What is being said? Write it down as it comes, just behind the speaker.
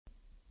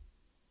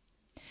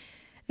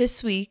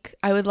This week,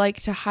 I would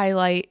like to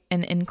highlight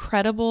an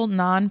incredible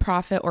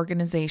nonprofit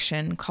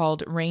organization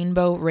called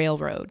Rainbow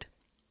Railroad.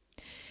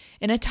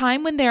 In a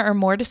time when there are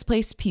more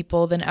displaced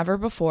people than ever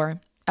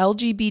before,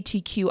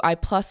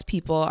 LGBTQI+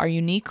 people are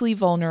uniquely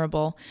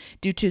vulnerable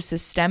due to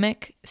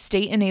systemic,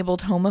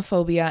 state-enabled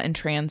homophobia and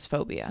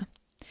transphobia.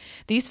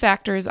 These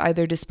factors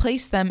either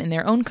displace them in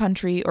their own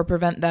country or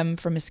prevent them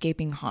from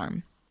escaping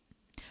harm.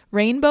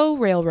 Rainbow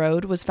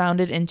Railroad was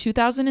founded in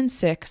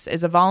 2006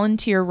 as a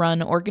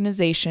volunteer-run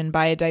organization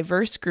by a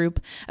diverse group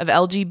of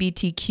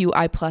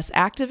LGBTQI+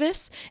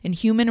 activists and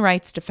human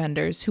rights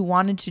defenders who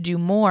wanted to do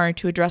more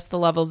to address the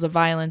levels of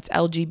violence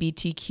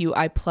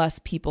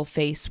LGBTQI+ people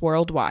face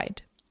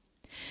worldwide.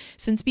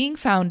 Since being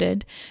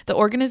founded, the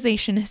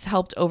organization has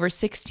helped over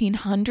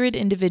 1,600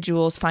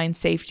 individuals find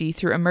safety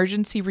through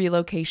emergency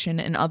relocation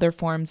and other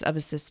forms of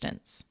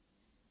assistance.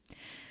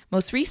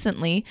 Most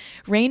recently,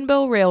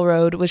 Rainbow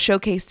Railroad was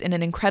showcased in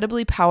an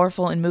incredibly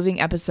powerful and moving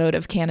episode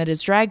of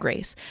Canada's Drag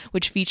Race,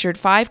 which featured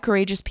 5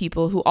 courageous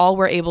people who all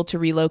were able to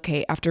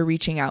relocate after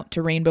reaching out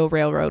to Rainbow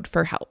Railroad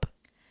for help.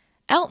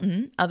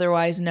 Elton,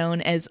 otherwise known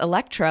as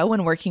Elektra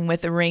when working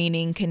with the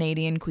reigning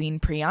Canadian Queen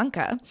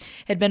Priyanka,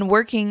 had been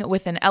working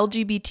with an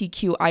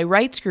LGBTQI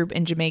rights group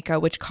in Jamaica,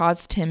 which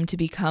caused him to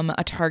become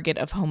a target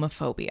of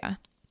homophobia.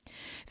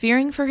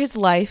 Fearing for his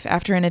life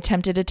after an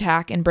attempted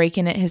attack and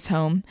break-in at his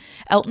home,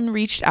 Elton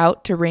reached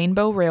out to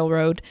Rainbow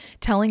Railroad,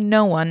 telling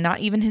no one, not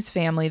even his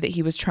family, that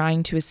he was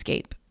trying to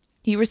escape.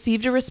 He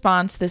received a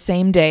response the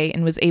same day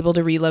and was able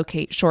to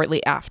relocate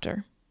shortly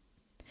after.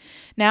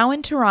 Now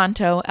in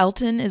Toronto,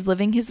 Elton is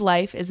living his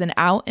life as an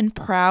out and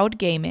proud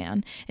gay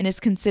man and is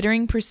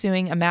considering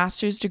pursuing a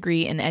master's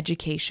degree in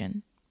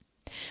education.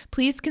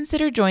 Please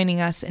consider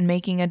joining us and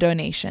making a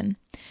donation.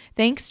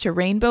 Thanks to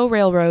Rainbow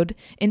Railroad,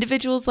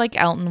 individuals like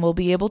Elton will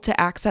be able to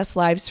access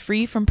lives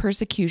free from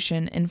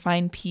persecution and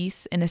find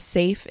peace in a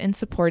safe and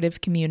supportive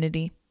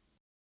community.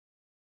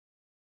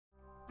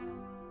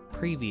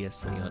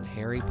 Previously on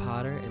Harry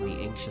Potter and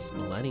the Anxious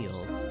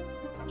Millennials.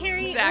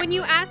 Harry,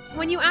 Exactly.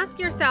 when you ask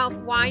yourself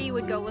why you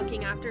would go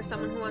looking after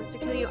someone who wants to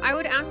kill you, I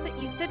would ask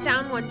that you sit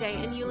down one day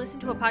and you listen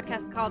to a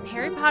podcast called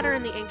Harry Potter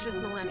and the Anxious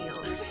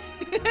Millennials,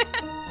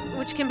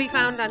 which can be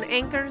found on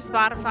Anchor,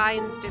 Spotify,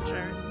 and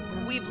Stitcher.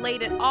 We've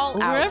laid it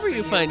all out. Wherever for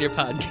you find your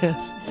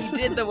podcasts. We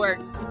did the work.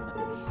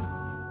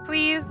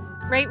 Please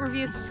rate,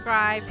 review,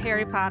 subscribe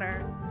Harry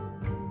Potter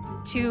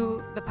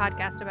to the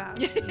podcast about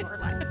your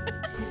life.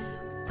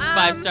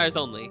 5 stars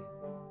only.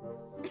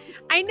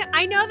 I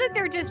know that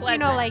they're just,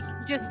 Pleasant.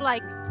 just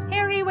like,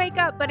 Harry, wake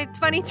up, but it's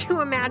funny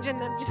to imagine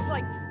them just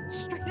like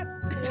straight up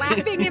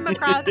slapping him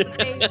across the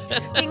face,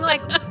 being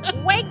like,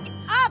 wake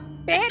up,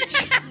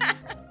 bitch!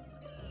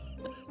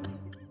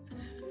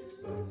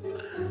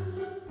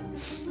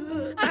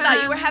 I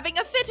thought you were having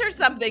a fit or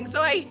something,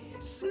 so I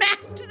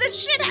smacked the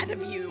shit out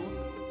of you.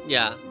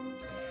 Yeah.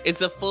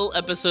 It's a full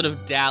episode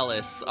of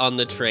Dallas on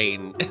the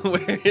train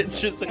where it's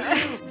just like,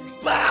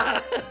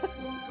 bah!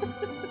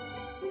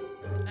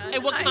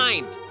 And what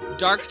kind?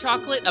 Dark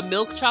chocolate? A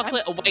milk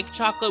chocolate? A white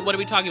chocolate? What are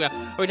we talking about?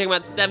 Are we talking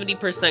about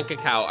 70%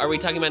 cacao? Are we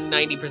talking about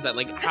 90%?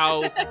 Like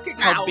how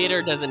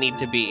bitter does it need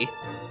to be?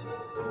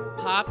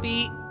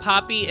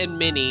 Poppy and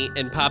Minnie,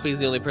 and Poppy's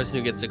the only person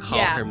who gets to call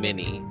her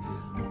Minnie.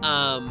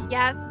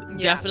 Yes.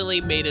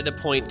 Definitely made it a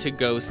point to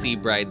go see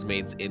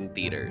Bridesmaids in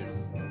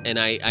theaters. And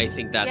I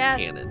think that's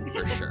canon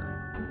for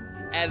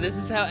sure. And this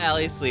is how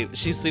Allie sleeps.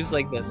 She sleeps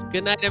like this.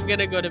 Good night, I'm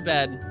gonna go to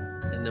bed.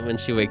 And then when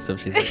she wakes up,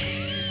 she's like...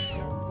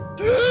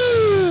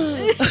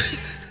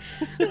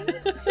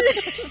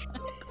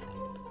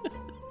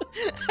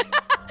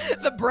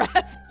 The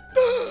breath.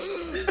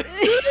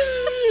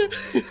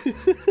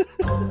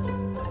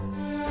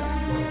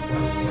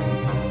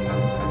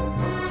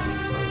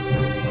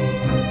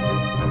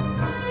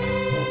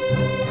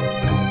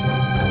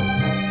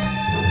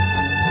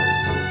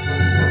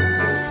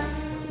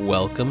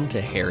 Welcome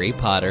to Harry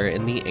Potter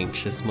and the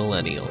Anxious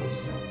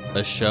Millennials,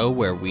 a show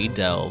where we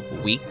delve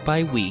week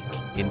by week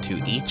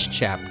into each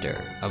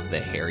chapter of the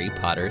Harry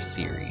Potter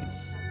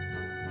series.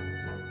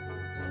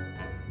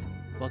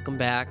 Welcome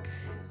back,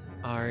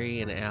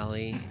 Ari and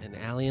Allie, and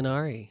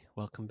Ari.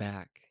 Welcome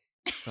back.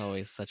 It's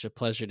always such a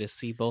pleasure to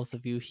see both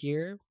of you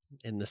here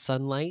in the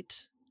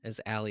sunlight, as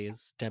Allie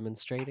is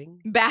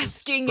demonstrating.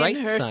 Basking in Bright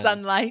her sun.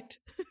 sunlight.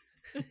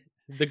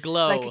 The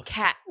glow. Like a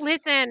cat.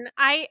 Listen,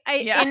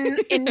 Yeah.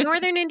 in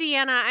northern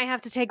Indiana, I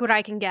have to take what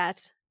I can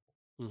get.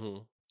 Mm-hmm.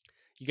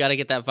 You got to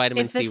get that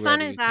vitamin If the C sun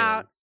wherever is you can.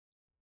 out.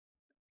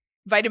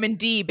 Vitamin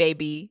D,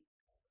 baby.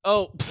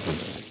 Oh.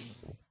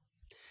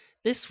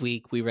 This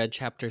week we read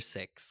chapter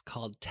 6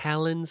 called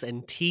Talons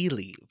and Tea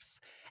Leaves.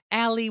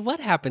 Allie, what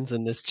happens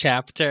in this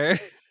chapter?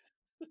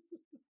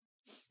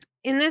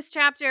 In this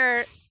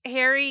chapter,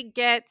 Harry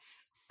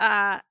gets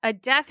a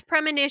death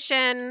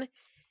premonition,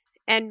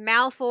 and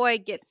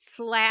Malfoy gets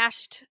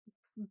slashed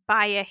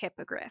by a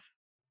hippogriff.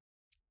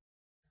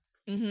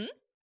 Mm-hmm.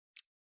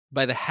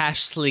 By the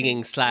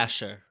hash-slinging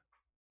slasher.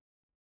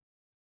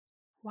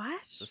 What?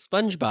 It's a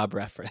SpongeBob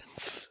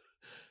reference.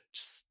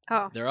 Just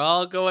Oh. They're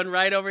all going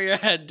right over your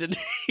head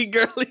today,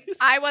 girlies.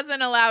 I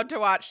wasn't allowed to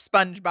watch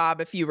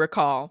SpongeBob, if you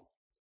recall.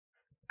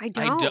 I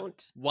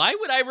don't. Why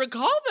would I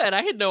recall that?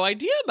 I had no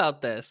idea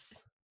about this.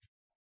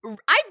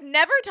 I've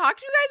never talked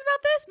to you guys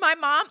about this. My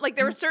mom, like,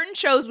 there were certain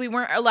shows we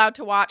weren't allowed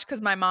to watch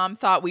because my mom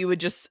thought we would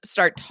just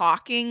start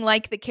talking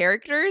like the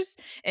characters,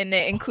 and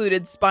it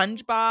included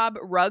SpongeBob,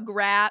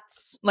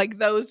 Rugrats, like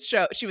those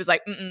shows. She was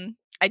like,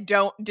 I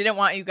didn't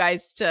want you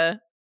guys to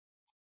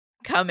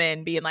come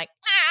in being like,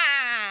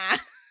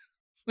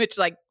 which,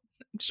 like,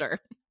 sure.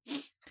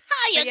 Hiya,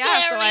 yeah,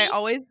 Gary. so I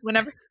always,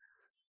 whenever,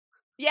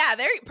 yeah,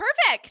 they're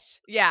perfect.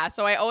 Yeah,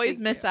 so I always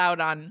miss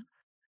out on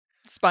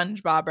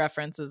SpongeBob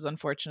references,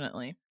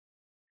 unfortunately.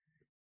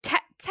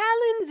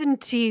 Talons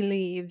and Tea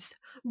Leaves,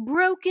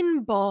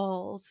 broken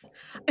balls.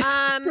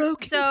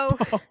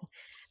 The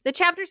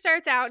chapter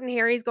starts out and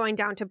Harry's going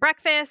down to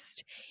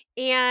breakfast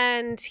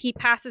and he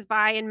passes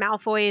by and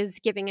Malfoy is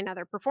giving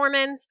another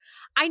performance.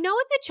 I know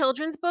it's a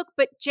children's book,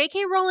 but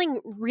J.K. Rowling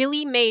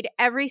really made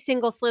every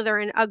single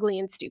Slytherin ugly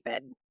and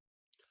stupid.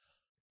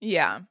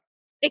 Yeah.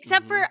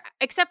 Except for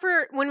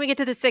when we get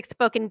to the 6th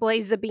book in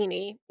Blaze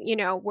Zabini, you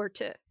know, we're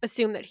to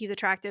assume that he's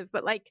attractive,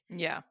 but like,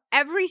 yeah,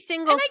 every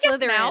single and I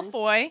Slytherin. Guess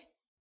Malfoy.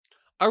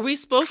 Are we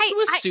supposed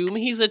to assume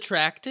he's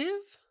attractive?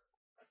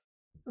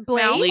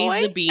 Blaze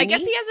Zabini? I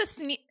guess he has a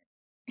sneak.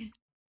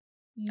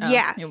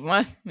 Yes, he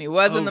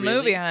was in the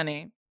movie,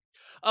 honey.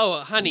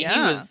 Oh, honey,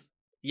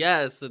 he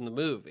was in the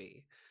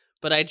movie,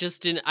 but I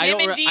just didn't.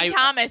 Him and Dean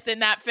Thomas in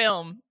that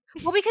film.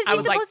 Well, because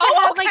he's supposed to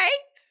have like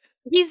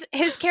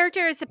his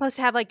character is supposed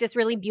to have like this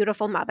really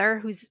beautiful mother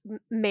who's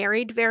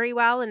married very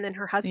well, and then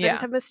her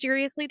husbands have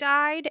mysteriously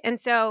died, and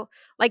so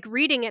like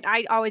reading it,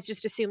 I always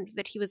just assumed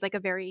that he was like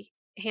a very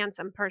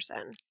handsome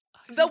person.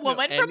 The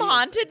woman from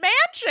Haunted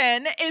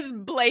Mansion is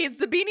Blaze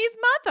Zabini's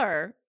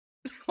mother.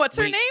 What's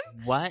her name?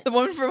 What? The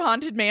woman from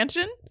Haunted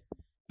Mansion?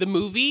 The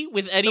movie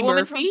with Eddie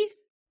Murphy?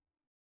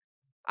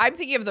 I'm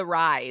thinking of The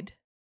Ride.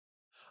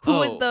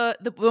 Who is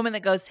the woman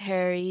that goes,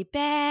 Harry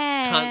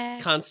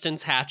back?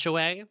 Constance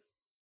Hatchaway?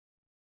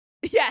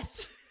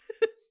 Yes.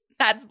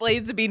 That's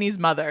Blaze Zabini's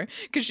mother,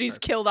 because she's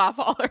killed off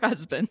all her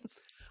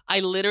husbands. I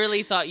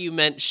literally thought you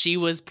meant she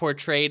was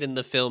portrayed in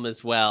the film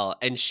as well,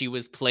 and she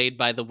was played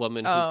by the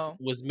woman who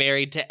was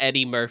married to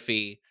Eddie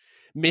Murphy,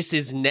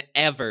 Mrs.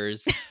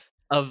 Evers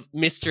of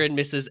Mr. and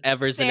Mrs.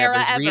 Evers and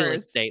Evers Real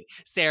Estate.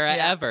 Sarah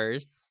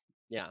Evers.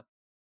 Yeah.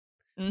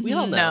 Mm-hmm. We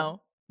all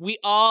know. We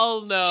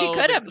all know. She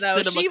could have, though.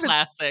 Cinema She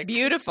classic. was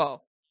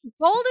beautiful.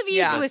 Bold of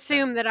you to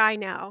assume that I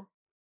know.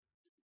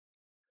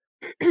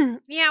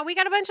 Yeah, we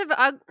got a bunch of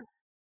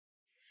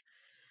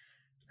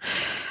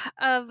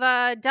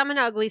dumb and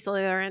ugly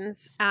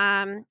Slytherins.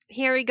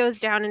 Harry goes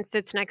down and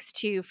sits next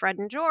to Fred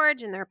and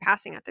George, and they're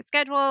passing out their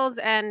schedules.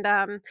 And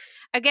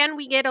again,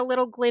 we get a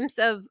little glimpse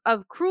of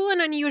cruel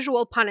and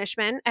unusual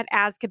punishment at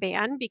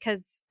Azkaban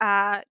because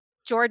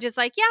George is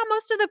like, yeah,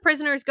 most of the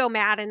prisoners go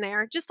mad in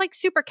there, just like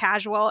super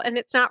casual, and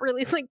it's not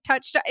really like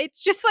touched.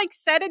 It's just like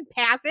said in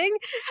passing,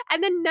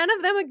 and then none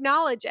of them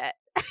acknowledge it.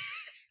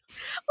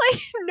 Like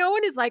no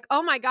one is like,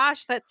 oh my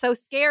gosh, that's so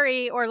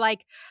scary, or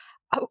like,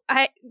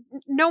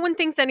 no one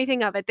thinks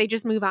anything of it. They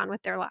just move on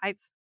with their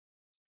lives.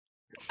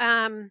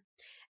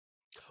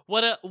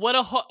 What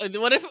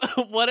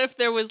if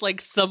there was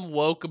like some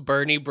woke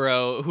Bernie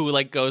bro who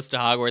like goes to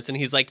Hogwarts and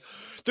he's like,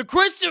 the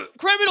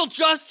criminal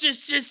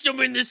justice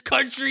system in this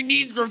country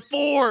needs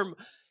reform.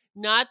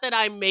 Not that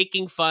I'm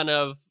making fun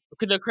of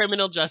the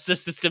criminal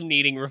justice system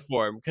needing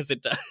reform, because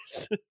it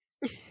does.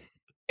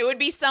 It would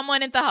be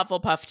someone at the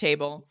Hufflepuff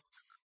table.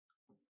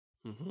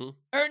 Mm-hmm.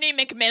 Ernie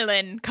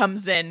Macmillan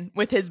comes in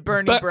with his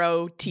Bernie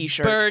Bro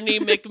t-shirt. Bernie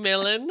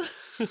Macmillan.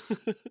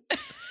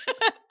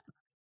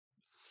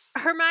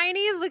 Hermione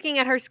is looking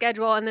at her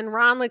schedule, and then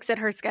Ron looks at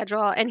her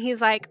schedule, and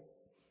he's like,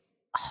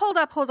 hold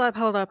up.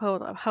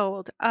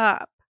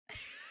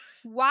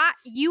 Why?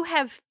 You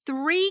have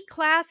 3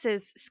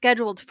 classes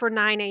scheduled for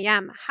 9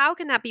 a.m. How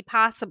can that be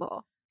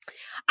possible?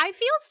 I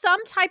feel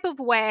some type of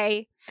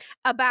way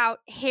about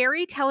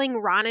Harry telling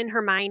Ron and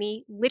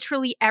Hermione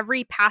literally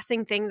every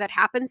passing thing that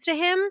happens to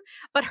him,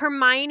 but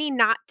Hermione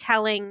not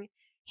telling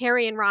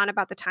Harry and Ron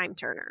about the time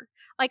turner.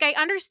 Like, I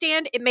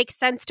understand it makes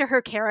sense to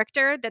her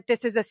character that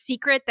this is a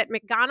secret that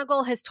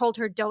McGonagall has told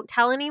her don't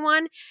tell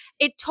anyone.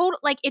 It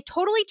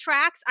totally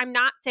tracks. I'm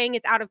not saying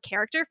it's out of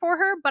character for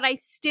her, but I'm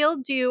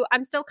still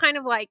kind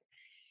of like,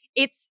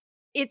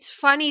 it's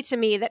funny to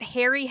me that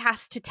Harry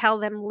has to tell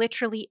them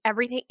literally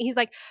everything. He's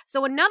like,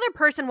 so another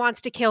person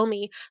wants to kill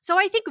me. So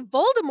I think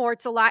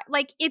Voldemort's alive.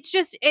 Like, it's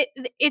just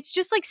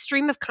like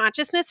stream of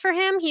consciousness for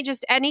him. He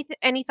just, any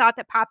thought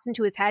that pops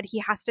into his head,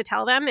 he has to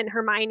tell them. And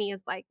Hermione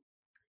is like,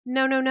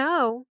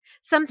 no.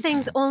 Some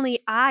things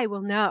only I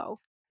will know.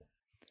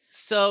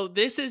 So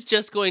this is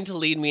just going to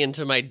lead me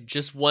into my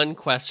just one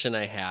question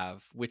I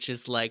have, which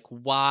is like,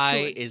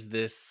 why is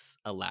this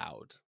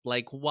allowed?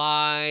 Like,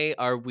 why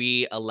are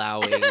we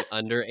allowing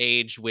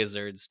underage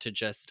wizards to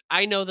just...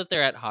 I know that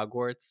they're at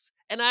Hogwarts,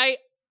 and I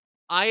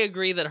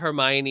agree that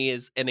Hermione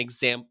is an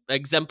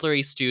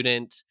exemplary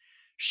student.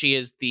 She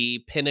is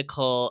the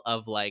pinnacle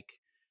of like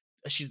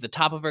she's the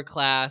top of her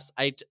class.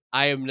 I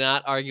am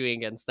not arguing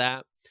against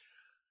that.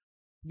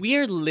 We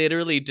are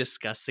literally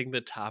discussing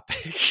the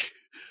topic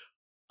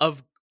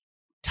of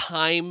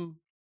time,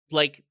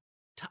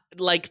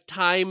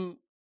 time.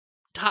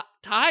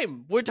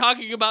 We're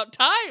talking about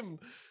time.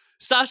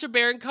 Sacha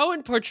Baron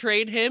Cohen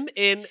portrayed him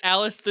in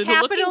Alice Through the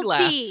Looking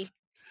Glass.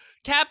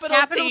 Capital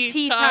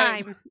T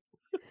time.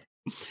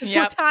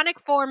 Platonic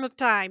form of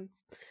time.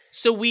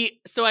 So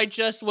I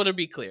just want to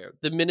be clear.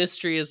 The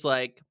ministry is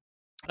like,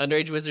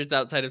 underage wizards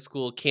outside of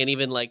school can't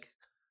even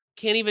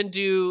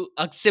do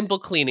a simple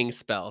cleaning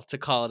spell to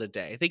call it a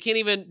day. They can't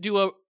even do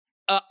a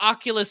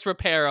Oculus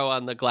Reparo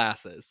on the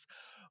glasses.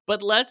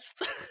 But let's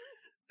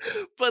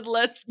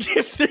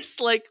give this,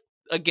 like,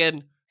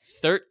 again,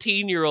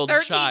 13-year-old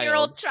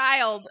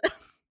child.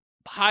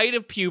 Height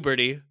of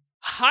puberty.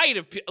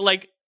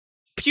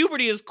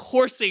 Puberty is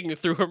coursing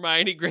through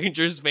Hermione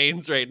Granger's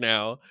veins right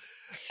now.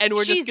 And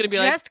we're just going to be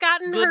like, she's just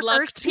gotten her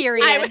first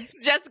period.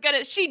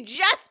 She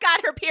just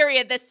got her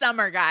period this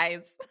summer,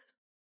 guys.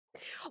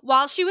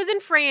 While she was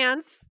in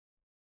France.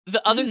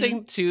 The other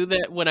thing, too,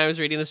 that when I was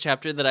reading this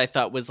chapter that I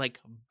thought was,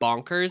 like,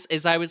 bonkers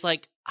is I was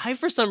like, I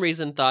for some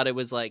reason thought it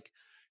was like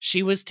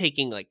she was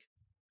taking, like,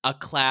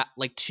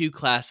 two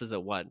classes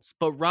at once.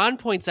 But Ron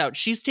points out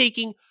she's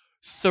taking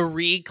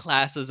 3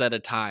 classes at a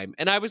time.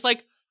 And I was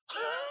like,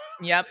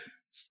 yep.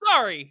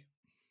 Sorry.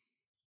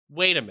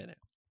 Wait a minute.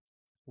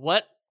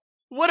 What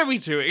are we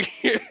doing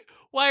here?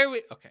 Why are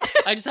we... Okay.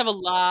 I just have a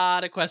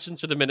lot of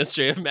questions for the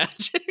Ministry of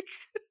Magic.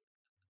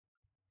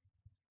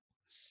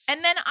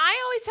 And then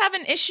I always have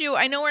an issue.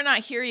 I know we're not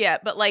here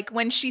yet, but like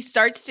when she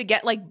starts to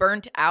get like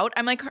burnt out,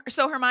 I'm like,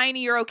 so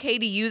Hermione, you're okay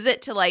to use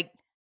it to like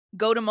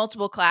go to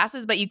multiple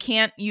classes, but you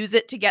can't use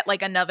it to get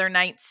like another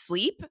night's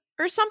sleep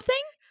or something?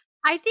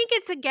 I think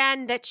it's,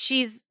 again, that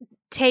she's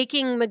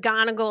taking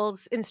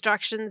McGonagall's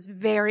instructions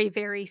very,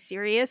 very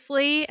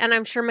seriously. And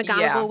I'm sure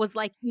McGonagall was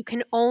like, you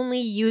can only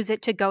use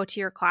it to go to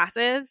your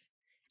classes.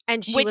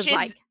 And she was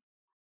like,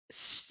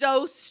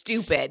 so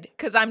stupid.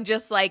 Because I'm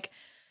just like,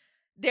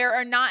 there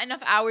are not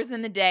enough hours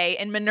in the day.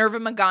 And Minerva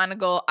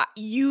McGonagall,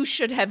 you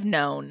should have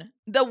known.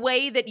 The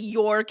way that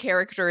your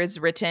character is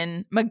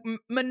written,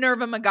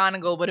 Minerva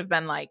McGonagall would have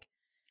been like,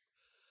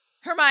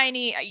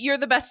 Hermione, you're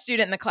the best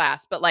student in the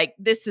class, but like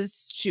this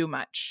is too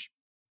much.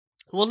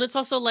 Well, and it's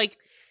also like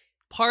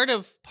part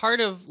of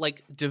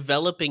like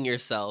developing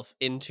yourself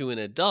into an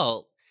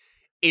adult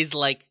is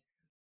like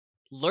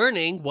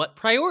learning what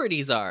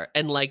priorities are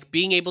and like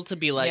being able to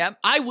be like,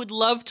 I would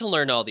love to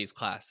learn all these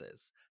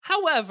classes.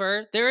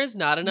 However, there is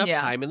not enough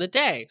time in the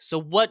day. So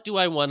what do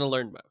I want to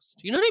learn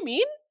most? You know what I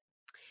mean?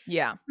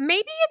 Yeah.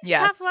 Maybe it's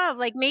tough love.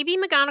 Like maybe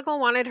McGonagall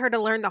wanted her to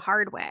learn the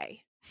hard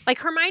way. Like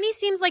Hermione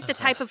seems like the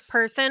type of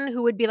person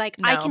who would be like,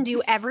 I can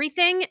do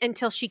everything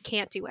until she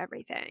can't do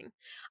everything.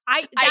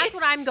 That's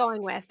what I'm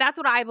going with. That's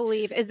what I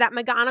believe is that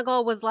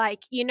McGonagall was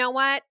like, you know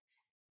what?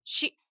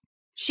 She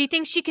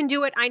thinks she can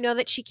do it. I know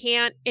that she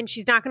can't, and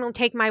she's not going to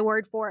take my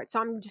word for it. So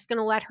I'm just going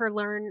to let her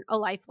learn a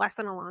life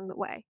lesson along the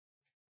way.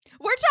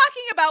 We're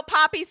talking about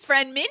Poppy's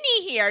friend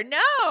Minnie here.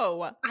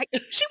 No,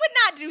 she would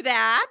not do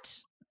that.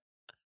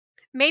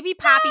 Maybe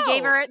Poppy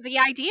gave her the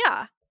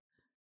idea.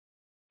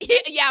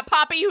 Yeah,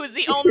 Poppy, who's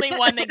the only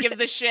one that gives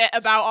a shit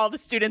about all the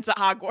students at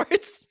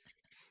Hogwarts.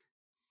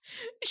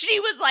 She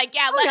was like,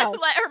 yeah,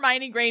 let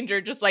Hermione Granger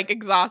just like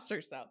exhaust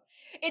herself.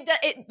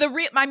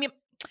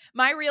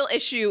 My real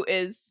issue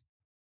is,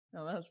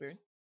 oh, that was weird.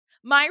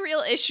 My real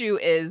issue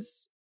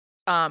is,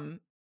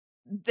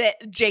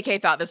 that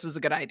JK thought this was a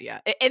good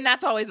idea. And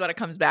that's always what it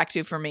comes back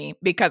to for me,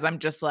 because I'm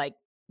just like,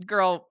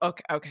 girl,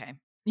 okay.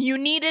 You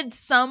needed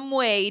some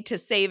way to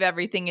save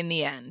everything in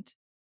the end.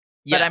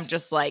 Yes. But I'm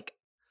just like,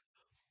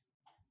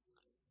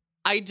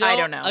 I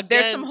don't know. Again,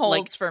 there's some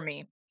holes for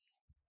me.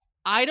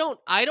 I don't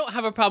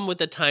have a problem with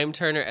the time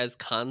turner as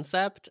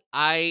concept.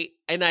 I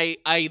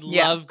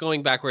love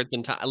going backwards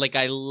in time. Like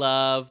I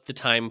love the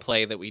time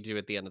play that we do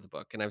at the end of the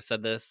book. And I've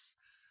said this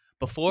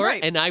before,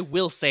 and I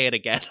will say it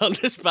again on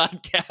this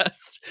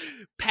podcast.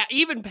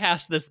 Even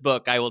past this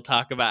book, I will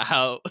talk about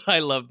how I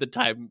love the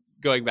time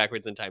going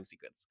backwards in time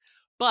sequence.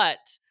 But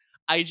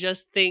I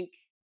just think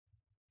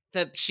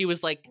that she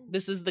was like,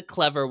 this is the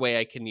clever way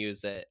I can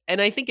use it.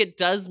 And I think it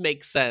does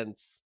make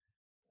sense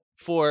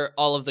for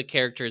all of the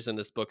characters in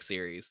this book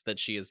series that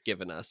she has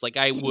given us. Like,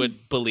 I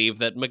would believe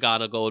that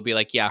McGonagall would be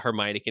like, yeah,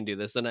 Hermione can do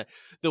this. And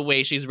the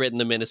way she's written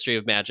the Ministry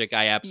of Magic,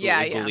 I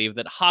absolutely believe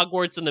that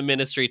Hogwarts and the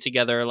Ministry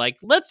together are like,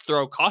 let's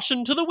throw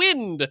caution to the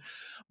wind.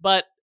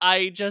 But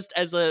I just,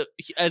 as a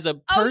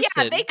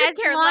person, they could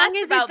care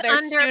less about their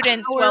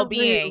students'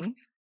 well-being.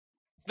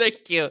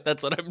 Thank you.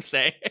 That's what I'm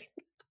saying.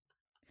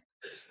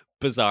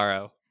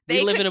 Bizarro.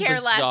 They live in a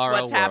care less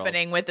what's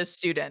happening with a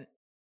student.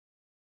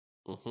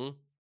 Mm-hmm.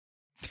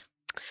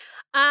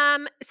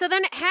 So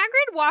then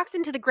Hagrid walks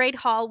into the Great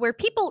Hall where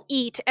people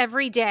eat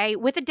every day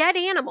with a dead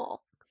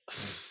animal.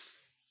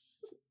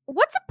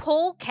 What's a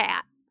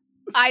polecat?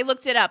 I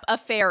looked it up. A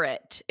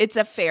ferret. It's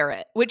a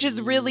ferret, which is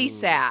really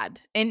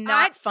sad and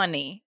not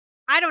funny.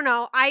 I don't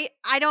know.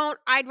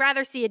 I'd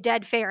rather see a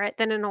dead ferret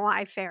than an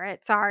alive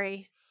ferret.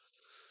 Sorry.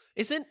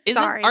 Isn't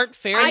Sorry. Art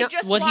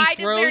Ferrets what why he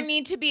throws? does there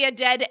need to be a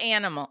dead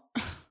animal?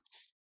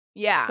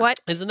 Yeah. What?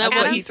 Isn't that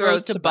Adam? what he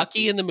throws to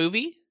Bucky in the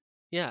movie?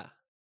 Yeah.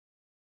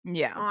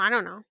 Yeah. Oh, I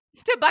don't know.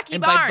 To Bucky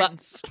And by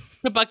Barnes.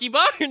 To Bucky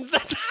Barnes.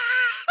 That's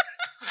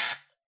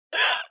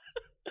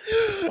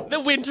the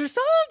Winter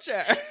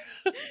Soldier.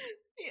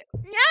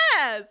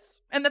 Yes.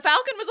 And the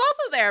Falcon was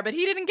also there, but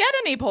he didn't get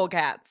any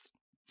polecats.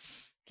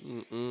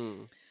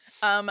 Mm-mm.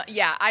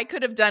 Yeah, I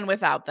could have done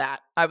without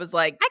that. I was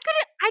like,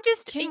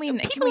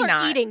 People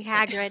are eating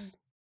Hagrid.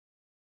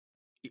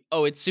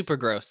 Oh, it's super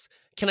gross.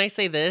 Can I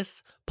say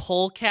this?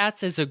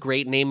 Polecats is a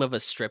great name of a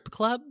strip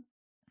club.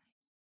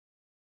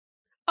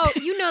 Oh,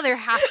 you know there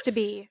has to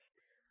be.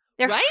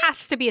 There Right?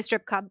 has to be a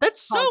strip club.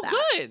 That's so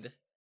good.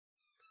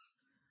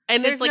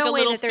 And There's it's like no a way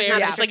little that there's ferret.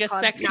 not a It's like a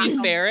strip club sexy not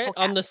called ferret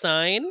Polecat. on the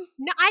sign.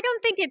 No, I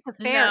don't think it's a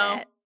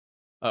ferret.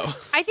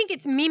 Oh. I think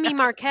it's Mimi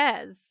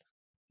Marquez.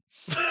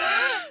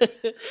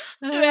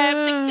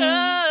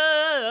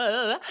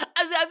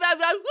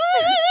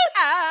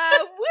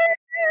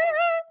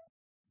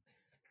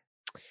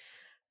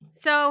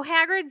 So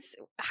Hagrid's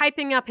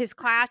hyping up his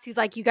class. He's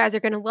like, you guys are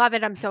going to love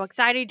it. I'm so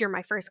excited. You're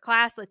my first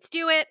class. Let's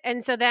do it.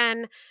 And so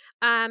then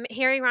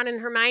Harry, Ron,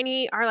 and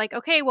Hermione are like,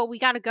 okay, well, we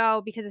got to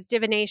go because it's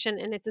divination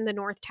and it's in the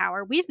North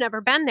Tower. We've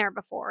never been there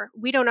before.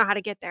 We don't know how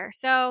to get there.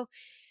 So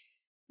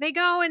they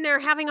go and they're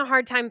having a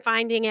hard time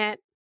finding it.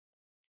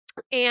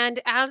 And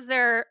as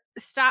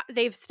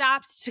they've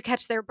stopped to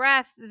catch their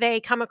breath, they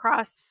come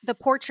across the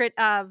portrait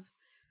of,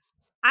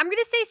 I'm going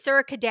to say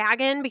Sir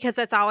Cadogan because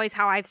that's always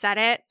how I've said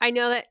it. I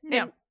know that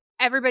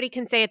everybody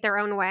can say it their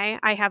own way.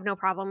 I have no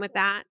problem with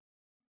that.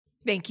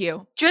 Thank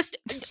you.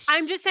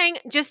 I'm just saying,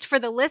 just for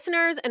the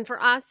listeners and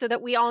for us, so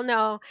that we all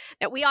know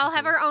that we all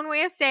have our own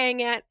way of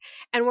saying it,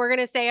 and we're going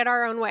to say it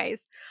our own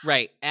ways.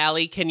 Right.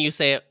 Allie, can you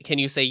say it? Can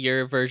you say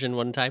your version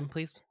one time,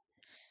 please?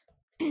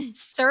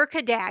 Sir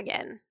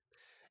Cadogan.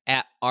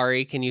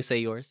 Ari, can you say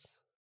yours?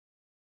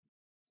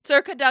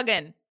 Sir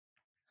Cadogan.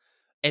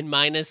 And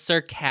mine is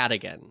Sir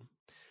Cadogan.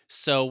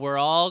 So we're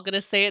all going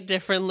to say it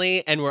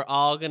differently, and we're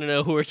all going to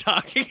know who we're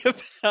talking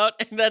about,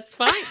 and that's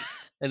fine.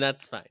 And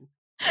that's fine.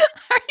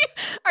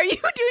 Are you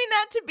doing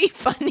that to be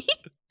funny?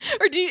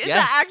 Or is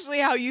that actually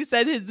how you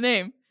said his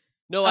name?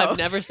 No, I've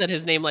never said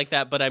his name like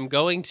that, but I'm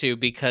going to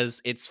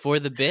because it's for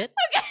the bit.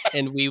 Okay.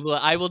 And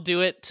I will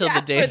do it till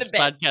the day this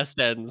podcast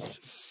ends.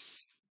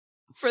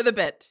 For the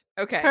bit.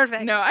 Okay.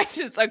 Perfect. No,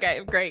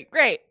 okay, great.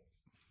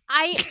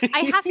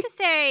 I have to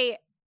say,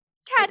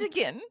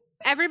 Cadogan.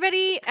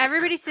 Everybody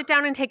sit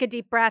down and take a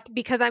deep breath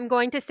because I'm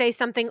going to say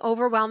something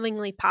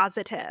overwhelmingly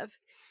positive.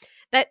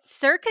 That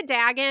Sir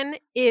Cadogan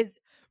is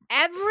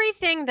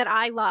everything that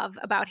I love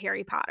about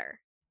Harry Potter.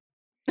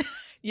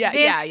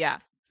 Yeah.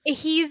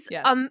 He's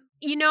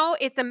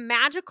it's a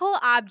magical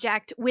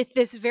object with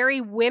this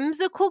very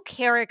whimsical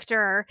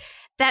character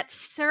that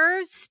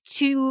serves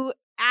to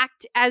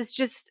act as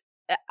just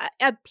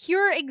a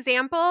pure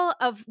example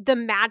of the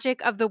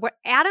magic of the world.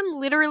 Adam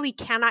literally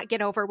cannot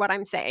get over what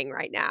I'm saying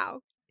right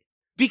now.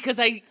 Because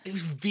I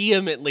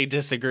vehemently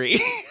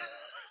disagree.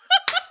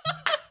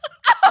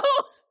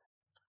 Oh!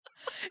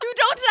 You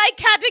don't like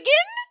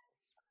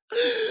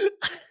Cadogan?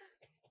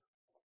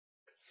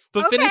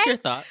 But finish your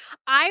thought.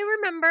 I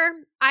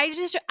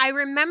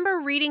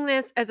remember reading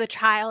this as a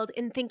child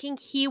and thinking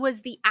he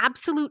was the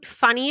absolute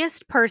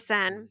funniest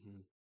person. Mm-hmm.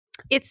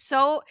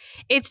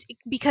 It's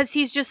because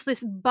he's just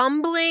this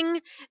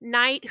bumbling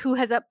knight who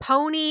has a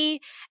pony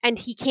and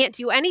he can't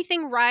do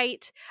anything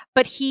right.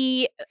 But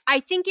I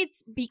think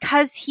it's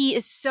because he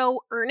is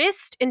so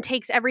earnest and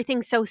takes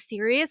everything so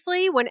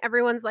seriously when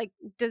everyone's like,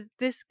 does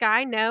this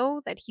guy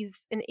know that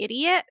he's an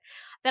idiot?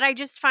 That I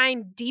just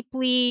find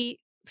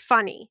deeply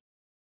funny.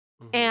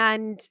 Mm-hmm.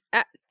 And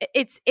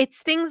it's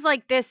things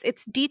like this,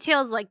 it's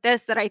details like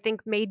this that I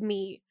think made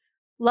me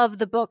love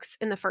the books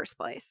in the first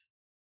place.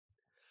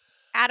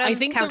 Adam,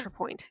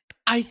 counterpoint.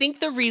 I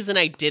think the reason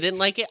I didn't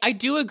like it, I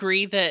do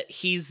agree that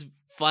he's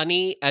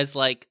funny as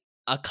like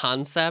a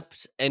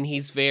concept, and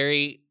he's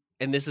very,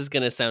 and this is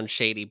going to sound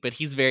shady, but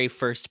he's very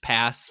first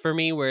pass for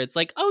me, where it's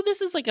like, oh, this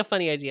is like a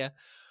funny idea.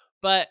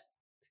 But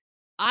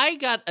I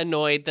got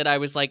annoyed that I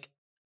was like,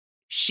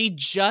 she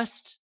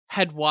just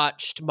had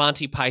watched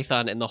Monty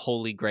Python and the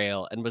Holy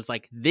Grail and was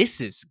like, this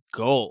is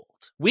gold.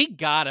 We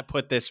got to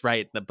put this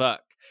right in the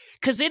book.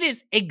 Because it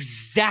is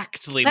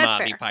exactly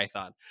Monty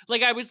Python.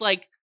 Like, I was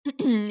like,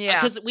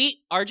 because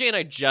RJ and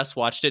I just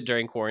watched it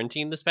during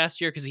quarantine this past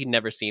year because he'd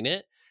never seen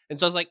it. And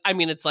so I was like, I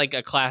mean, it's like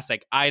a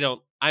classic.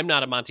 I'm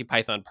not a Monty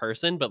Python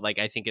person, but like,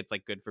 I think it's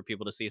like good for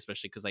people to see,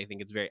 especially because I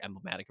think it's very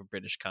emblematic of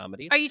British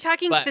comedy. Are you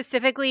talking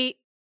specifically?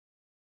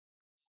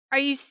 Are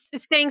you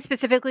saying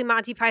specifically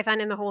Monty Python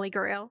and the Holy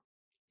Grail?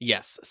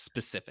 Yes,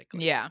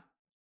 specifically. Yeah.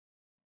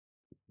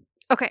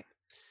 Okay.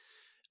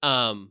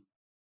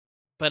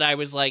 But I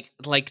was like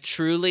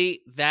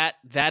truly that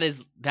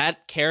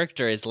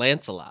character is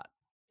Lancelot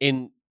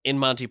in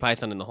Monty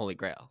Python and the Holy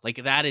Grail.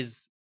 Like, that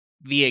is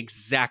the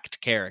exact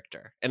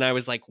character. And I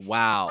was like,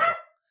 wow.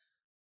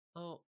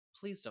 Oh,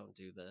 please don't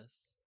do this.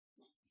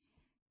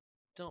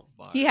 Don't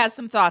bark. He has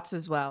some thoughts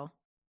as well.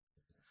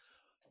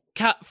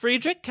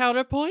 Friedrich,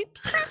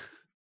 counterpoint?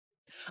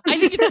 I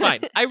think it's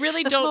fine. I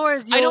really don't. Floor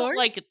is yours. I don't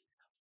like.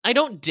 I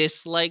don't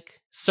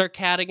dislike Sir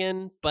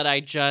Cadogan, but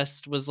I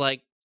just was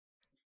like,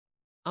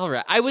 all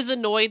right. I was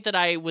annoyed that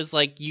I was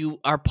like,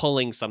 you are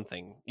pulling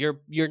something.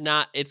 You're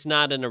not. It's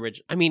not an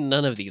original. I mean,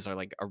 none of these are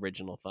like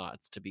original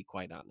thoughts, to be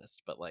quite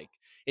honest. But like,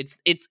 it's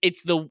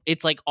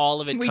like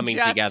all of it coming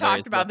together. We just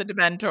talked about the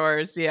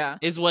Dementors. Yeah,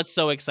 is what's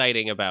so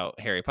exciting about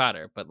Harry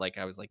Potter. But like,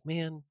 I was like,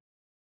 man.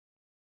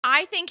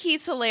 I think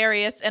he's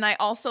hilarious, and I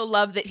also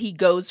love that he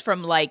goes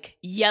from like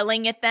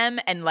yelling at them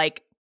and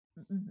like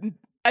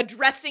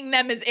addressing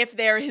them as if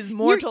they're his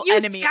mortal you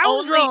enemy,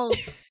 only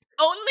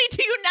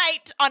to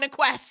unite on a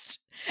quest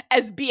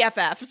as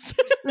BFFs.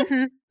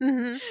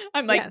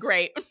 I'm like, yes.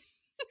 Great.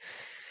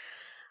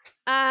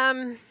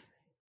 I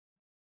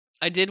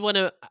did want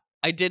to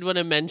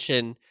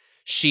mention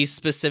she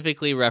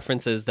specifically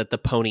references that the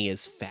pony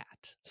is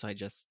fat, so I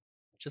just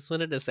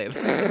wanted to say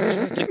that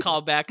just to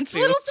call back to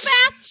little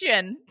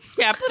Sebastian,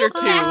 chapter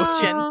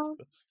 2.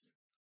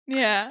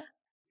 Yeah.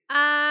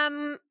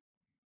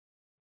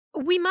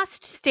 We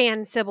must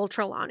stan Sybil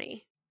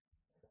Trelawney.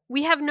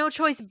 We have no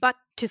choice but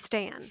to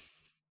stan.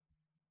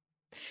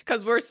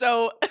 Because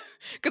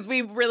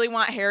we really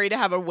want Harry to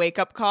have a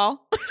wake-up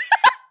call.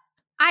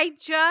 And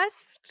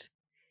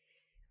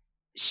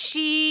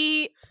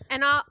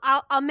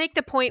I'll make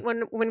the point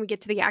when we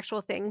get to the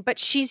actual thing, but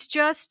she's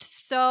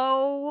just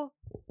so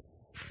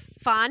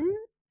fun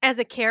as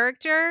a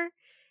character.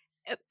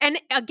 And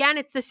again,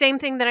 it's the same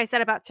thing that I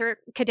said about Sir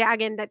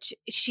Cadogan, that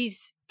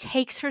she's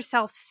takes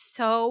herself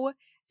so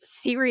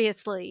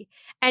seriously,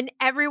 and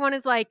everyone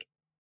is like,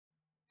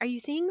 are you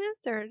seeing this,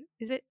 or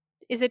is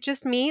it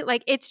just me?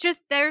 Like, it's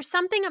just, there's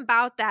something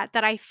about that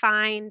I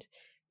find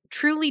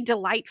truly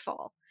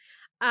delightful.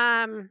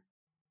 And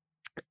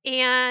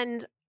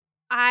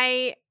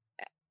I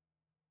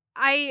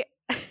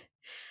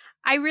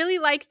really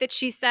like that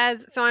she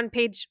says, so on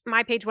page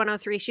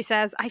 103, she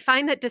says, I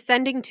find that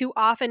descending too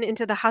often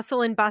into the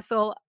hustle and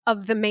bustle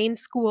of the main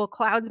school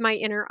clouds my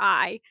inner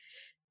eye.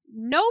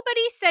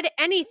 Nobody said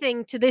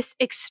anything to this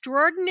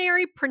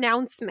extraordinary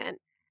pronouncement.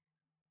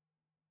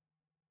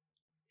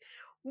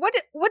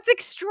 What's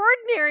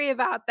extraordinary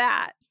about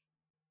that?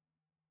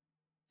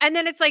 And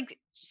then it's like,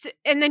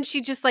 and then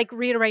she just like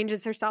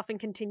rearranges herself and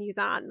continues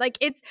on. Like,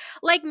 it's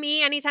like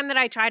me, anytime that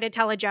I try to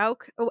tell a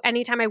joke,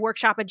 anytime I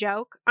workshop a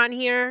joke on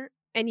here,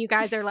 and you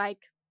guys are like,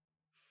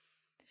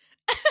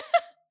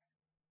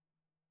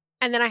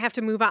 and then I have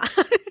to move on.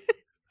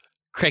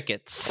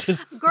 Crickets.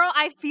 Girl,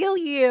 I feel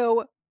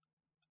you.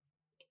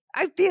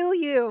 I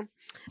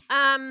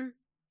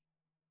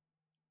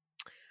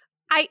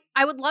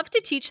would love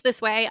to teach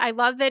this way. I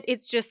love that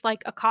it's just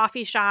like a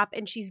coffee shop,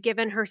 and she's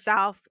given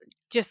herself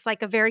just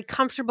like a very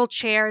comfortable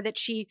chair that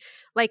she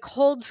like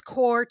holds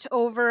court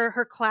over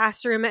her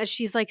classroom as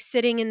she's like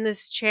sitting in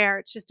this chair.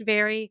 It's just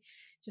very,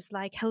 just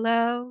like,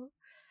 hello,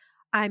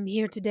 I'm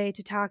here today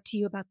to talk to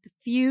you about the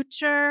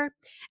future.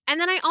 And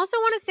then I also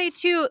want to say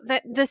too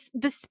that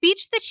the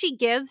speech that she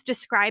gives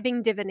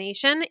describing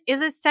divination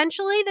is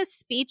essentially the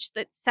speech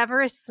that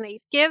Severus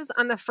Snape gives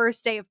on the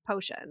first day of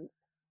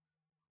potions.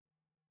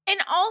 And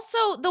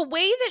also the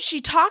way that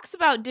she talks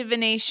about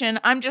divination,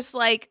 I'm just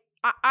like,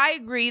 I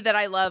agree that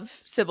I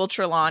love Sybil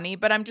Trelawney,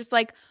 but I'm just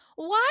like,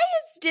 why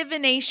is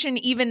divination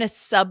even a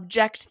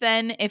subject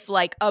then if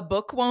like a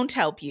book won't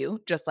help you,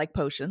 just like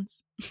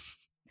potions?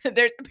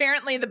 There's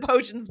apparently the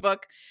potions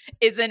book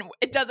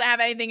it doesn't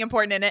have anything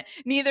important in it.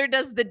 Neither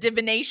does the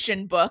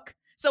divination book.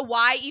 So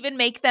why even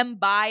make them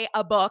buy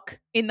a book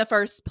in the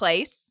first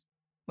place?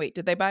 Wait,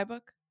 did they buy a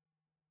book?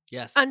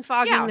 Yes.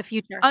 Unfogging the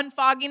future.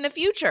 Unfogging the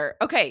future.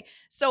 Okay.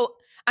 So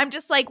I'm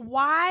just like,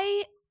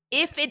 why,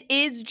 if it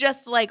is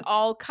just like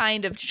all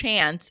kind of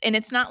chance, and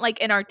it's not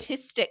like an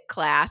artistic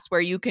class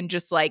where you can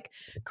just like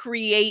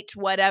create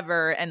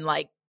whatever and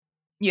like,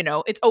 you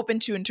know, it's open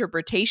to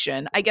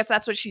interpretation. I guess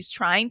that's what she's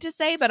trying to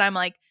say, but I'm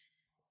like,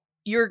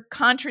 you're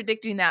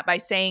contradicting that by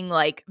saying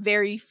like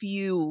very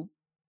few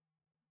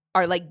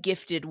are like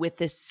gifted with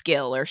this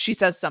skill, or she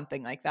says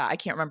something like that. I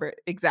can't remember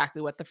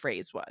exactly what the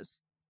phrase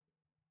was.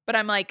 But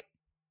I'm like,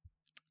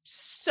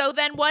 so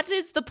then what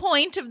is the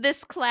point of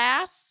this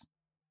class?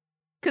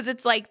 Because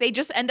it's like they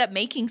just end up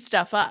making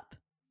stuff up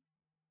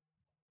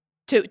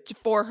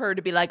for her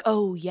to be like,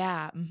 oh,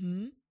 yeah.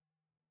 Mm-hmm.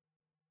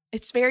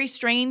 It's very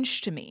strange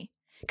to me.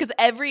 Because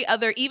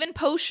even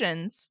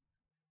potions,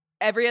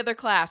 every other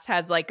class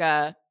has like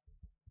a,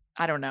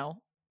 I don't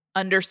know,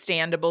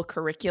 understandable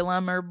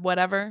curriculum or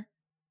whatever.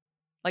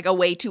 Like a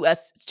way to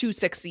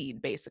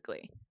succeed,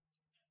 basically.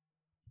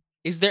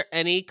 Is there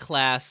any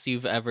class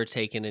you've ever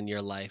taken in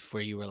your life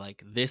where you were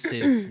like, this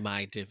is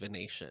my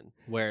divination,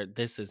 where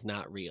this is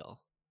not real?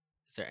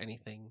 Is there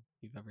anything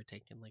you've ever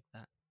taken like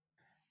that?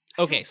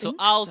 Okay, so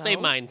I'll say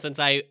mine since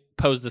I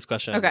posed this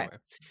question. Okay.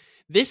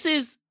 This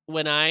is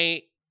when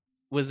I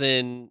was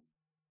when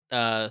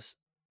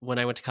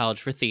I went to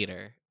college for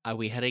theater,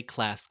 we had a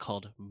class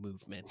called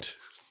movement.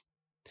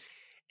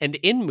 And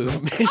in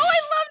movement... Oh, I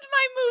loved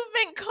my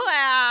movement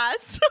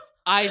class!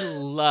 I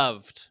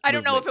loved I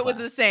don't know if it was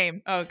class. the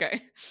same.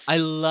 Okay. I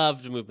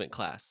loved movement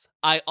class.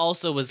 I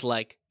also was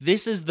like,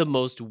 this is the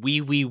most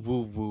wee woo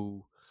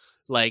woo.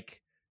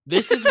 Like,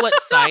 this is what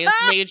science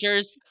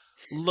majors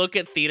look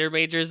at theater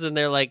majors and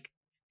they're like,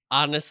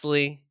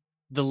 honestly,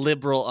 the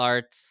liberal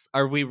arts,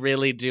 are we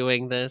really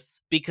doing this?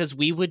 Because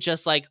we would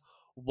just like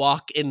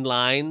walk in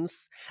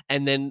lines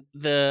and then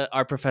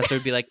our professor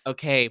would be like,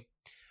 okay,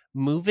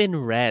 move in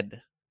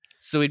red.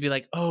 So we'd be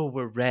like, oh,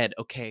 we're red.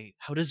 Okay,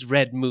 how does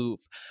red move?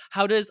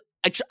 How does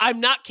I'm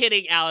not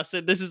kidding,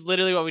 Allison. This is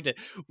literally what we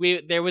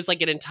did. There was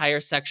like an entire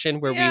section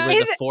where we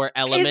were the four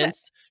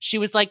elements. She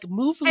was like,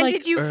 move and like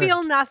did you earth.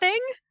 feel nothing?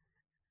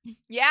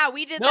 Yeah,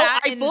 we did No,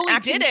 that. I fully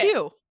acting did it.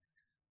 too.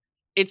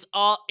 It's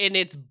all and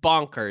it's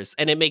bonkers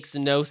and it makes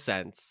no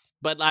sense.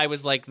 But I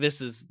was like, this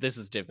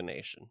is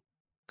divination.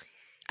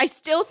 I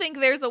still think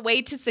there's a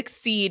way to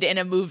succeed in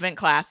a movement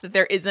class that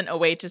there isn't a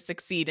way to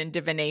succeed in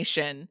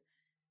divination.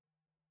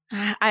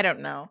 I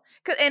don't know.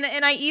 And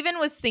I even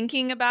was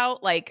thinking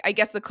about, like, I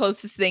guess the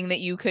closest thing that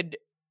you could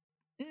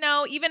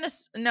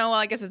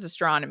I guess it's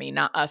astronomy,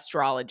 not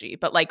astrology.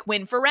 But like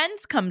when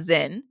Ferenz comes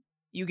in,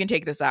 you can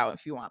take this out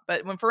if you want.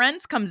 But when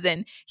Ferenz comes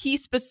in, he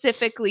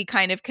specifically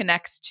kind of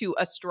connects to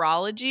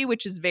astrology,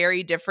 which is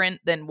very different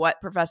than what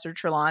Professor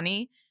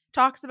Trelawney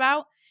talks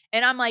about.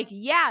 And I'm like,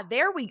 yeah,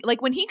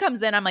 like when he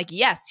comes in, I'm like,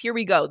 yes, here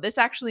we go. This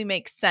actually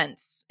makes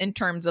sense in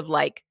terms of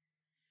like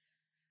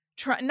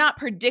not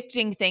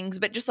predicting things,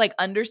 but just like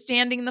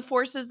understanding the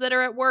forces that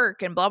are at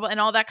work and blah, blah, and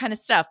all that kind of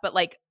stuff. But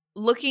like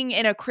looking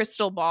in a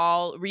crystal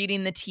ball,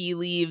 reading the tea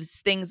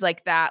leaves, things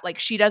like that. Like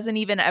she doesn't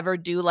even ever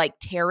do like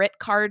tarot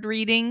card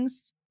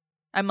readings.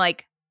 I'm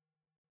like,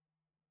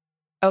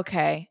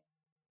 okay.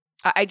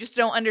 I just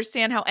don't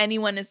understand how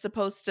anyone is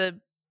supposed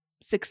to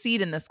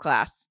succeed in this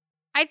class.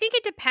 I think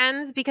it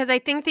depends because I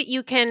think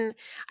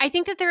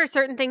that there are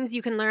certain things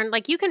you can learn.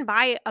 Like you can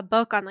buy a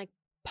book on like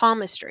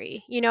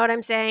palmistry. You know what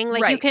I'm saying?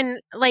 Like you can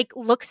like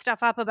look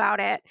stuff up about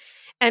it.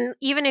 And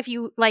even if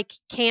you like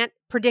can't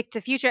predict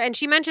the future, and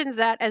she mentions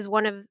that as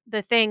one of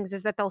the things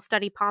is that they'll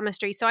study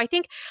palmistry. So I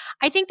think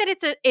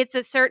that it's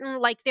a certain,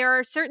 like there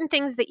are certain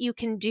things that you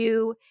can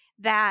do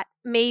that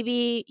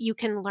maybe you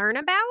can learn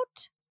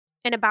about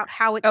and about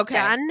how it's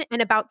done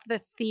and about the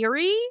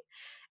theory.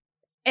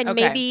 And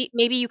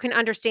maybe you can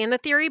understand the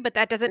theory, but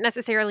that doesn't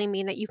necessarily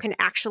mean that you can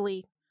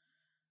actually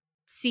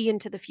see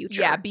into the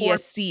future. Yeah, be a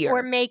seer.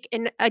 Or make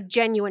a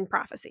genuine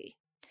prophecy.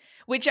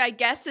 Which I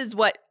guess is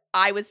what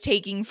I was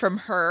taking from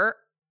her,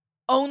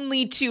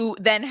 only to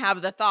then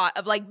have the thought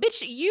of like,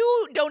 bitch,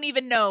 you don't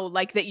even know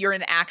like that you're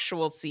an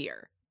actual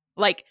seer.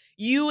 Like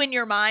you in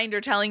your mind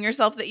are telling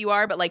yourself that you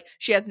are, but like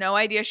she has no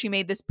idea she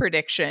made this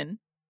prediction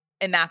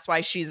and that's why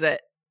she's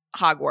at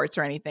Hogwarts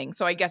or anything.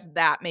 So I guess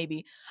that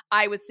maybe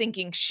I was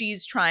thinking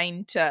she's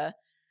trying to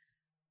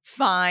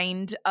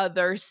find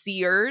other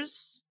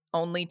seers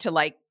only to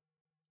like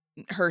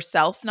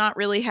herself not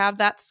really have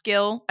that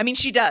skill. I mean,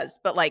 she does,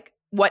 but like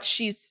what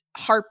she's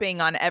harping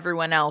on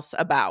everyone else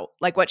about,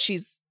 like what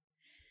she's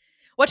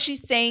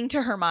saying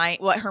to Hermione,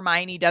 what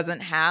Hermione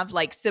doesn't have,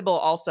 like Sybil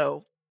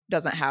also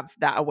doesn't have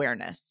that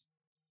awareness,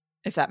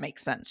 if that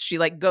makes sense. She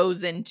like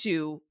goes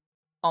into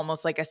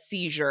almost like a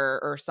seizure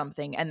or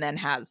something and then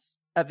has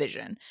a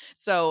vision.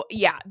 So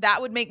yeah,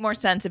 that would make more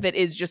sense if it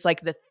is just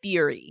like the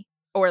theory,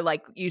 or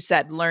like you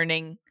said,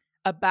 learning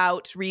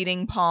about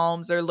reading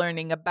palms or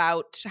learning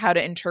about how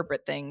to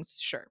interpret things.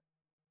 Sure.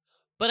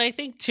 But I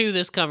think too,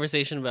 this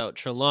conversation about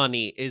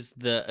Trelawney is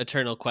the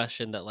eternal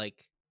question that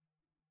like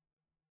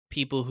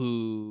people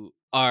who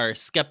are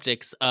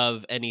skeptics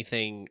of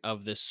anything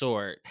of this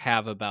sort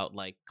have about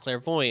like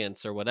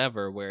clairvoyance or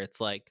whatever, where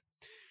it's like,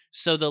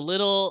 so the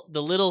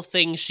little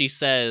things she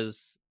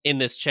says in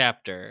this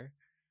chapter,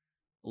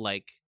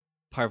 like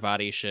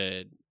Parvati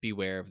should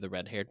beware of the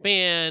red-haired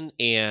man,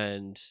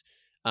 and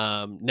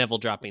Neville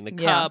dropping the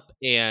cup,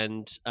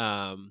 and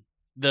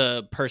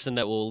the person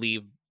that will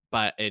leave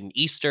by an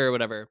Easter or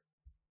whatever.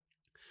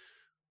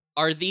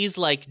 Are these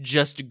like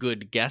just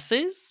good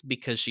guesses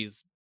because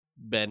she's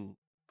been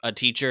a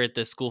teacher at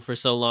this school for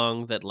so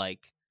long that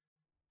like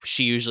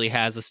she usually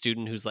has a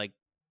student who's like,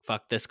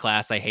 fuck this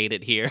class, I hate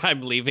it here,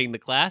 I'm leaving the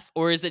class?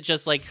 Or is it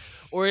just like,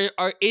 or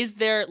is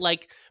there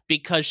like,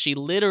 because she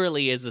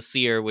literally is a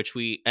seer, which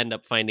we end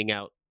up finding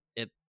out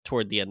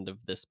toward the end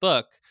of this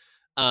book,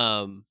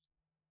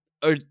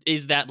 or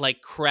is that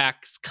like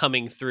cracks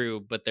coming through,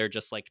 but they're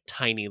just like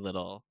tiny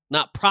little,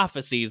 not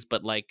prophecies,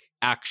 but like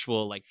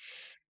actual like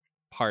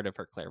part of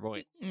her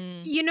clairvoyance?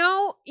 You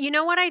know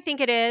what I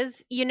think it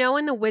is? You know,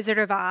 in The Wizard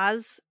of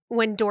Oz,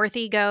 when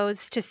Dorothy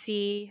goes to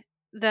see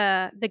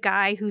the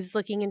guy who's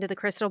looking into the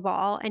crystal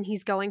ball and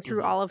he's going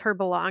through all of her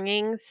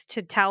belongings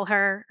to tell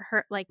her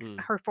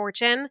her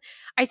fortune.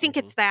 I think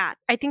it's that.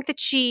 I think that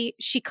she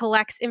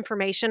collects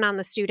information on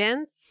the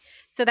students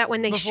so that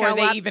when they before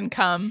they even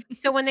come.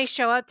 So when they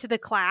show up to the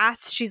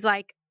class, she's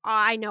like, oh,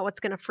 I know what's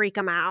going to freak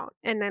them out,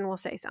 and then we'll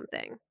say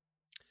something.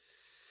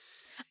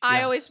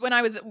 I always, when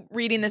I was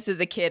reading this as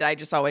a kid, I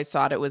just always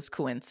thought it was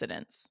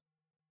coincidence.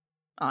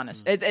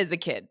 Honest, as a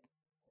kid,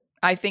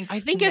 I think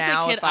as a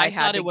now, kid, if I I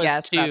had thought to it was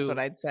guess, too. that's what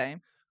I'd say.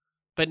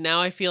 But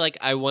now I feel like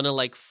I want to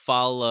like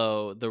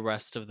follow the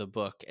rest of the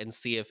book and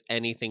see if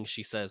anything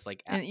she says,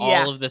 like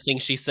all of the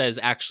things she says,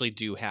 actually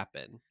do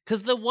happen.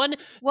 Because the one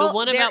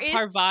about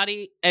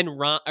Parvati and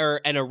Ron,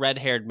 and a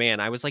red-haired man,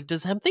 I was like,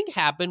 does something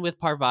happen with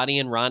Parvati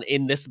and Ron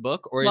in this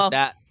book, or is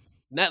that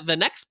the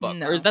next book,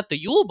 or is that the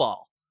Yule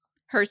Ball?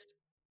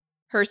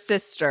 Her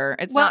sister.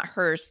 It's not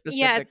her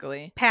specifically.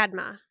 Yeah, it's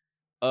Padma.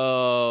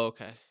 Oh,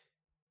 okay.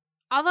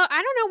 Although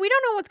I don't know, we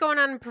don't know what's going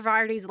on in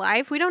Parvati's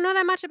life. We don't know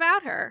that much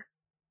about her.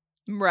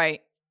 Right.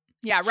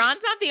 Yeah,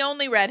 Ron's not the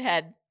only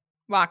redhead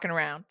walking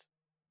around.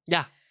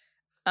 Yeah.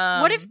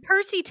 What if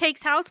Percy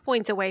takes house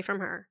points away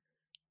from her?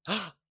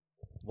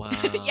 Wow.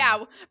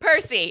 Yeah,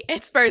 Percy.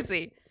 It's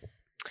Percy.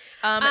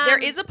 There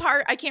is a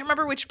part, I can't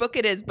remember which book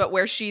it is, but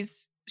where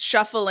she's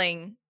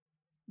shuffling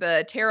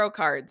the tarot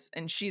cards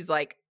and she's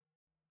like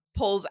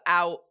pulls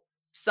out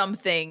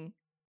something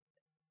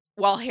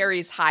while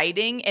Harry's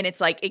hiding, and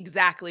it's like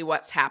exactly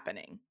what's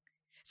happening.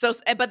 So,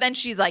 but then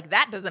she's like,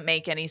 that doesn't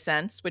make any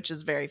sense, which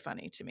is very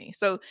funny to me.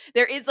 So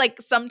there is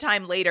like some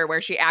time later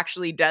where she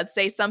actually does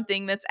say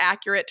something that's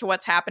accurate to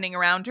what's happening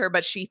around her,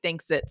 but she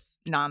thinks it's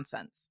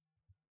nonsense.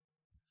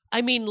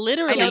 I mean,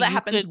 literally, I know that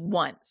happens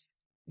once.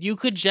 You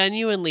could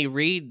genuinely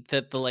read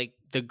that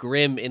the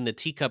Grim in the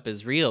teacup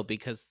is real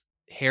because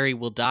Harry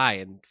will die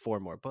in 4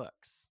 more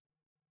books,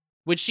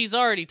 which she's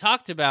already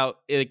talked about,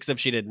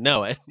 except she didn't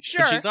know it.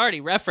 Sure. She's already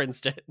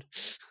referenced it.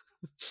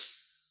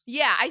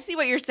 Yeah, I see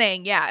what you're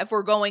saying. Yeah, if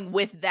we're going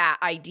with that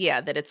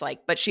idea that it's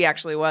like, but she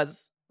actually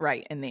was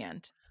right in the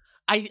end.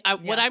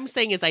 What I'm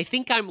saying is I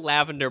think I'm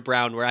Lavender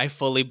Brown, where I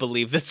fully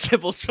believe that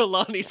Sybil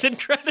Trelawney's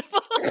incredible.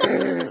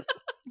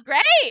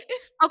 Great.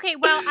 Okay,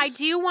 well, I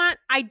do want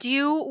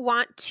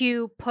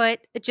to put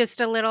just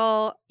a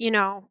little,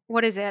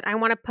 what is it? I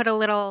want to put a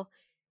little,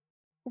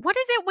 what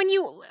is it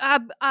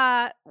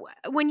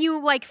when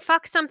you like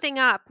fuck something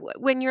up,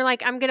 when you're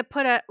like, I'm going to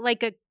put a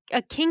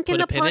kink in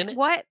the pin in it?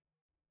 What?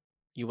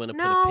 You want to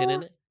put a pin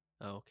in it?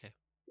 Oh, okay.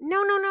 No.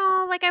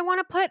 Like I want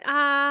to put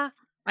I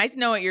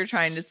know what you're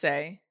trying to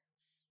say.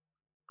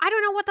 I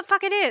don't know what the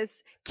fuck it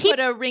is. Put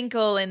a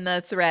wrinkle in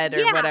the thread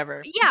or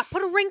whatever. Yeah,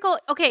 put a wrinkle.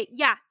 Okay,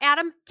 yeah,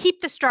 Adam,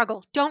 keep the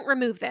struggle. Don't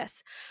remove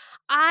this.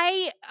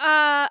 I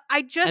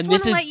just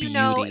want to let you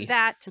know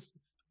that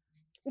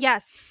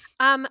yes,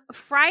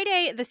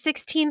 Friday the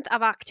 16th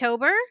of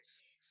October.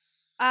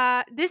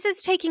 This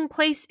is taking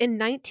place in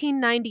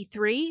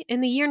 1993.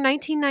 In the year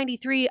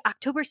 1993,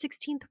 October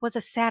 16th was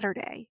a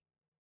Saturday.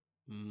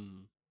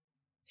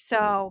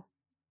 So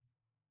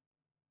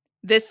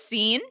this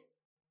scene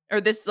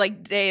or this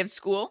like day of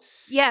school?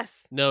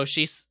 Yes. No,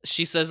 she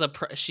says a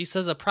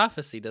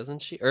prophecy,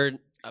 doesn't she? Or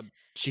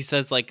she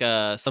says like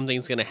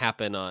something's going to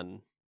happen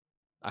on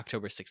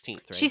October 16th,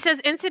 right? She says,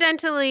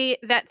 incidentally,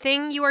 that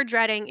thing you are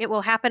dreading, it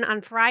will happen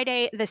on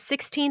Friday, the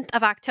 16th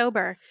of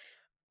October.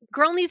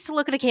 Girl needs to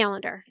look at a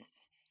calendar.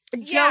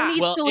 Joe needs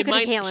to look at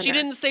a calendar. She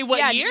didn't say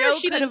what year.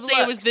 She didn't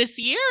say it was this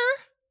year.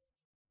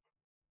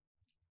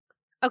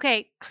 Okay.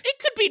 It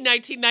could be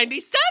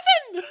 1997.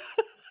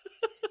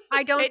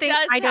 I don't think.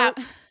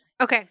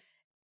 Okay.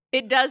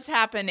 It does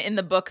happen in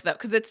the book, though,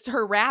 because it's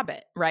her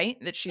rabbit,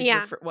 right? That she's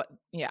her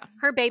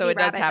baby. So it rabbit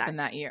does happen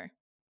that year.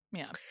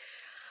 Yeah.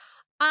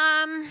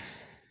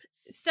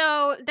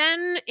 So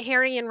then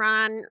Harry and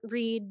Ron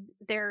read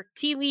their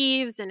tea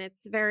leaves, and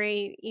it's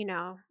very,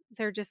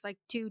 they're just like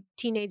 2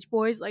 teenage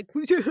boys, like,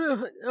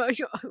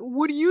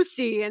 what do you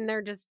see? And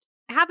they're just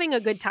having a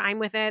good time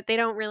with it. They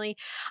don't really.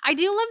 I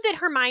do love that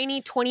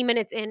Hermione, 20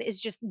 minutes in,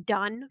 is just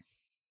done.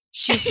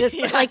 She's just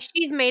like,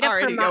 she's made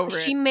up her mind.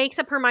 She makes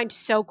up her mind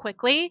so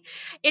quickly.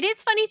 It is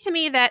funny to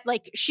me that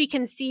like she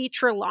can see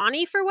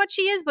Trelawney for what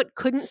she is, but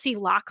couldn't see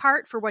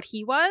Lockhart for what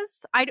he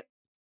was. An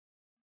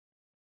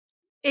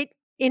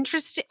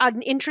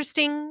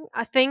interesting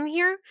thing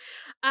here.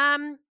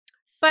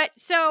 But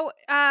so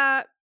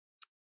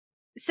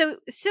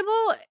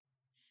Sybil,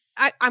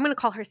 I'm going to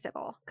call her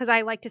Sybil because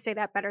I like to say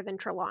that better than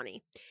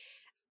Trelawney.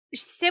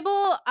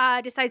 Sybil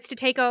decides to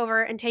take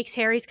over and takes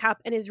Harry's cup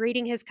and is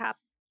reading his cup.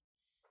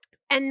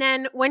 And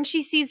then when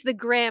she sees the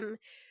Grim,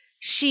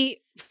 she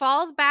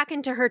falls back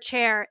into her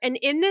chair. And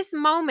in this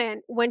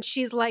moment, when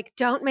she's like,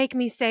 don't make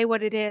me say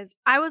what it is,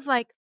 I was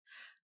like,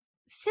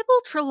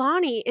 Sybil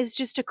Trelawney is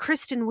just a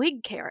Kristen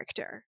Wiig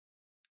character.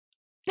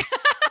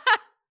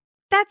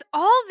 That's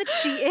all that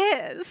she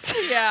is.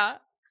 Yeah.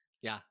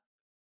 Yeah.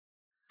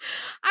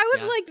 I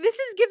was like, this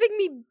is giving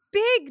me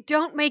big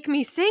don't make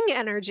me sing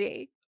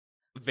energy.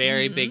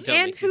 Very big don't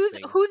and make me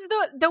sing. Who's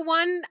the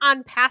one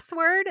on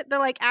Password? The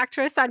like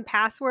actress on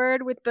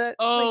Password with the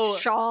like,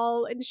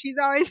 shawl, and she's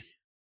always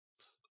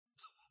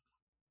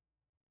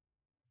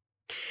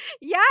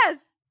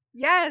Yes.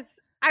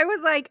 I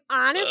was like,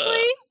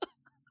 honestly,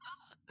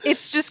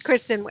 it's just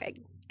Kristen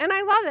Wiig. And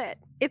I love it.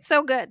 It's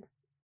so good.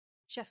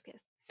 Chef's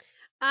kiss.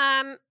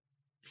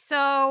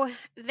 So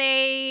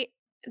they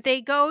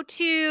they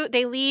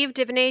leave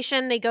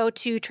divination, they go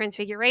to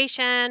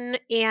transfiguration,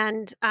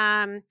 and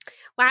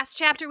last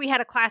chapter we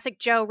had a classic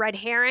Jo red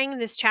herring.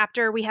 This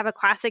chapter we have a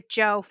classic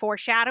Jo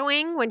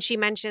foreshadowing when she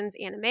mentions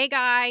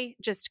Animagi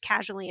just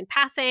casually in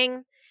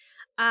passing.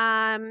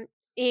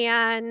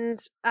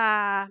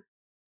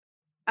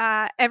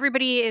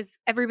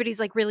 Everybody's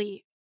like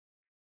really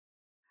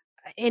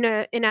in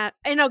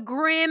a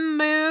grim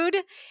mood,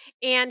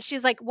 and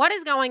she's like, what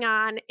is going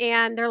on?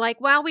 And they're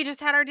like, well, we just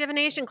had our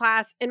divination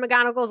class, and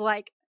McGonagall's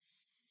like,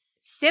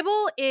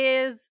 Sybil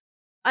is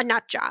a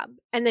nut job.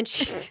 And then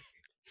she's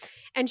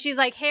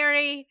like,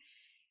 Harry,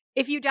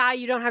 if you die,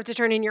 you don't have to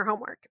turn in your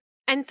homework.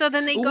 And so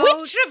then they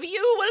go, which of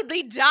you will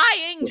be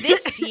dying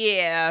this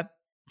year?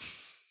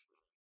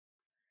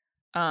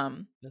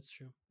 That's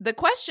true. The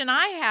question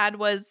I had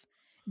was,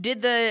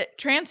 did the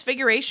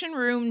transfiguration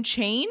room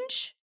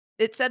change?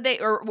 It said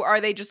or are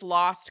they just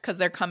lost because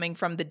they're coming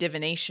from the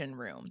divination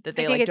room that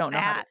they like don't know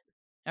how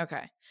to?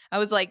 Okay. I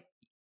was like,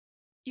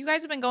 you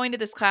guys have been going to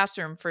this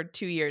classroom for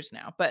 2 years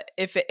now, but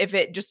if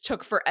it just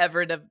took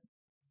forever to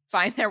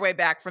find their way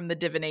back from the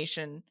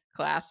divination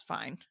class,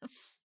 fine.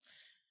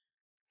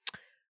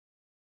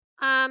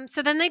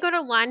 So then they go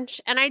to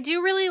lunch, and I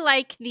do really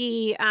like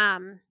the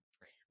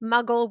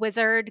Muggle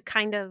wizard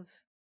kind of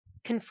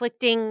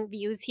conflicting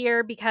views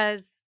here,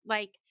 because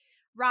like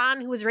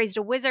Ron, who was raised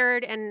a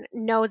wizard and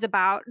knows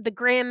about the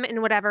Grim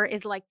and whatever,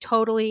 is like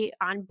totally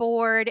on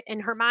board,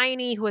 and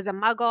Hermione, who is a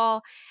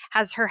Muggle,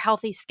 has her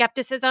healthy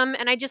skepticism.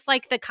 And I just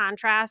like the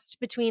contrast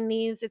between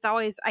these. It's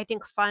always, I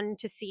think, fun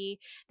to see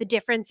the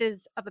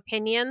differences of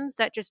opinions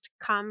that just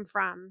come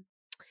from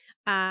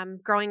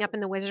growing up in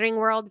the wizarding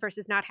world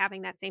versus not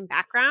having that same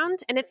background.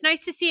 And it's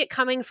nice to see it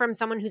coming from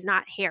someone who's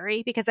not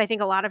Harry, because I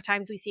think a lot of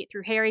times we see it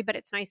through Harry, but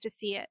it's nice to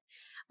see it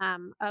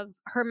of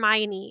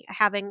Hermione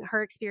having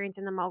her experience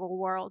in the Muggle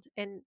world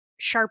and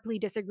sharply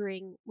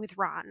disagreeing with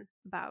Ron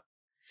about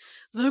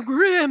the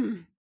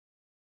Grim.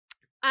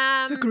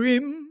 The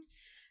Grim.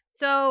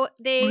 So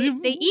they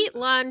eat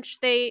lunch.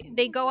 They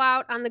go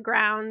out on the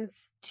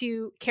grounds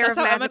to care of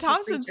magical Emma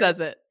Thompson creatures. says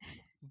it.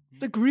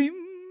 The Grim.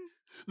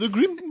 The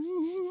Grim.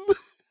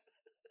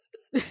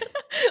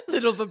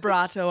 Little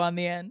vibrato on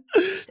the end.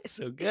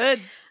 So good.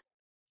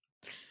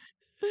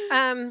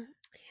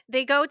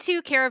 They go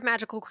to care of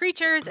magical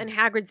creatures, and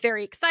Hagrid's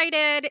very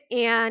excited,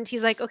 and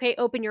he's like, okay,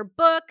 open your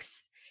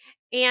books.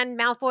 And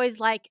Malfoy's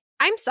like,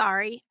 I'm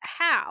sorry,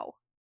 how?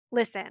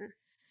 Listen,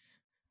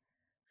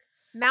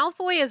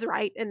 Malfoy is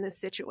right in this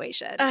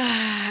situation.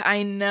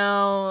 I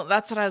know.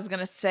 That's what I was going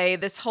to say.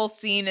 This whole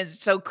scene is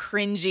so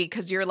cringy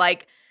because you're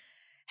like,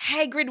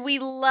 Hagrid, we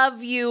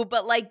love you,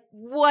 but like,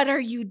 what are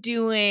you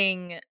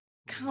doing?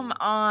 Come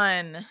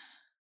on.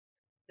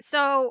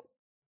 So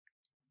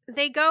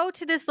they go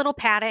to this little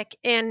paddock,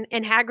 and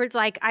Hagrid's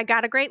like, I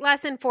got a great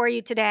lesson for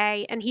you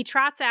today. And he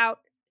trots out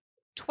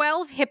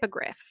 12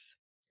 hippogriffs.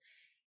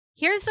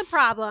 Here's the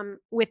problem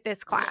with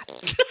this class.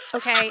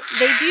 Okay,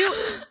 they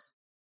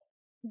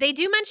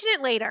do mention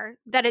it later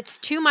that it's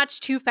too much,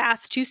 too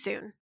fast, too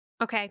soon.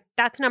 Okay,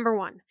 that's number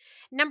one.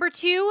 Number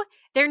two,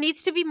 there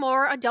needs to be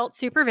more adult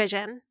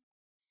supervision.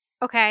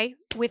 Okay,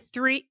 with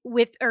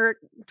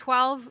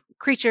 12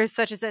 creatures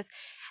such as this.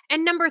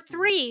 And number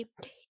three,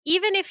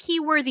 even if he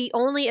were the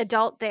only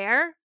adult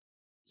there,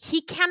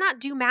 he cannot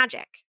do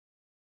magic.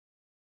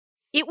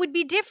 It would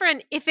be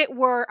different if it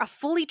were a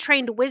fully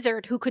trained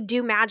wizard who could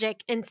do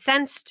magic and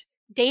sensed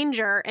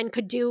danger and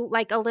could do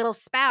like a little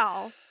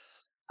spell,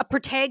 a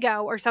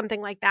Protego or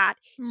something like that.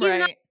 He's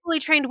not a fully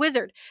trained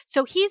wizard.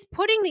 So he's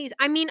putting these,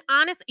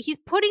 he's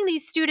putting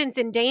these students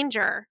in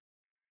danger.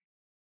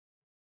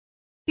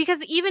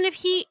 Because even if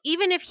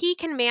he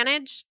can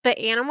manage the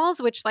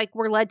animals, which like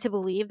we're led to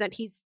believe that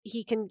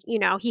he can,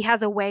 he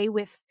has a way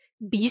with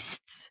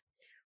beasts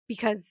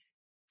because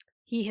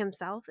he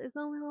himself is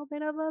a little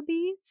bit of a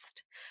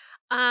beast.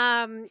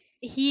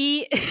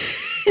 He's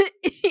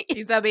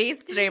a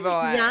beastie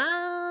boy.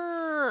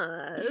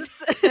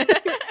 Yes.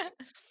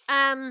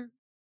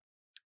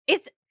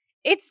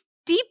 It's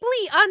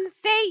deeply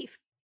unsafe.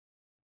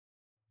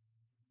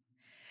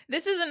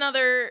 This is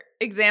another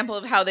example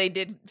of how they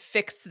did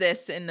fix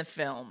this in the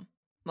film.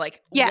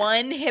 Like,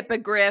 one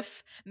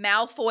hippogriff,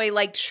 Malfoy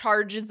like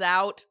charges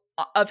out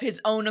of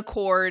his own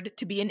accord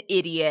to be an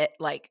idiot.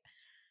 Like,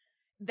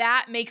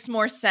 that makes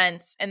more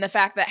sense. And the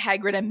fact that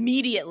Hagrid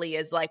immediately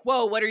is like,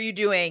 whoa, what are you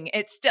doing?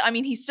 It's still,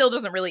 he still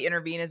doesn't really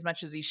intervene as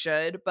much as he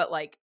should. But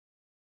like,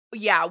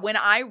 yeah, when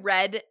I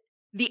read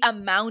the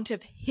amount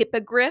of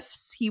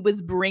hippogriffs he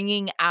was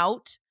bringing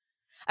out,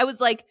 I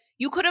was like,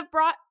 you could have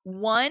brought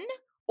one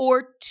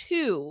or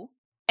two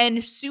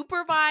and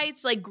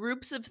supervised like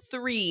groups of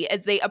 3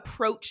 as they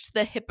approached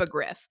the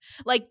hippogriff.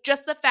 Like,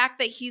 just the fact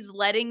that he's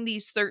letting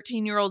these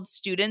 13-year-old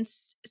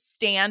students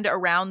stand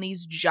around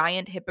these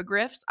giant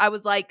hippogriffs, I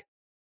was like,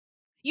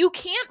 you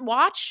can't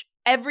watch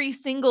every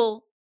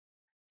single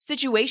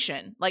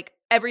situation, like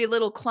every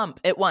little clump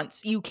at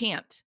once. You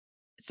can't.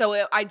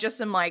 So I just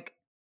am like,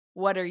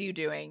 what are you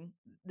doing?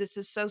 This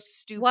is so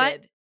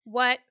stupid.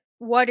 What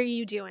are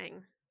you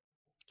doing?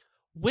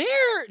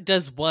 Where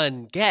does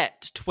one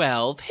get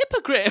 12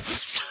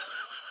 hippogriffs?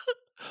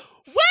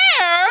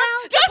 Where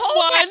does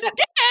one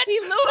get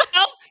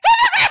 12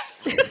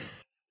 hippogriffs?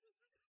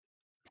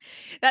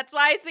 That's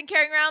why it's been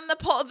carrying around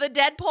the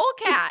dead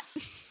polecat.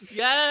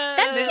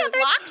 Yes. There's a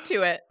lock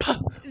to it.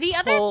 The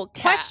other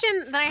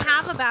question that I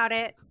have about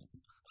it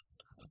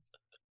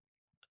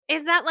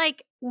is that,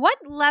 like, what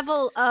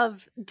level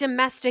of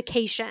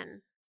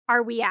domestication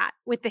are we at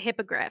with the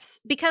hippogriffs?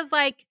 Because,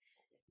 like,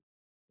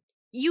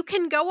 you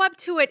can go up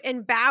to it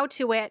and bow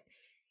to it,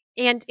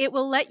 and it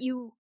will let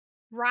you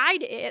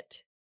ride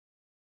it.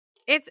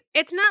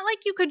 It's not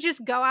like you could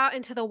just go out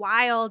into the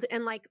wild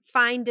and, like,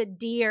 find a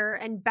deer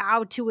and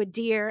bow to a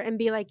deer and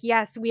be like,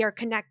 yes, we are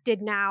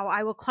connected now.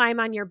 I will climb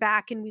on your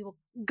back and we will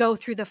go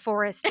through the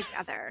forest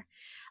together.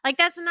 Like,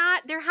 that's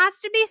not, there has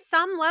to be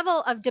some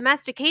level of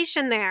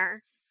domestication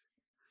there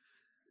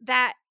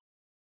that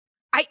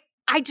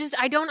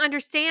I don't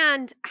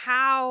understand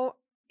how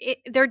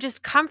they're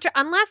just comfortable,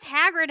 unless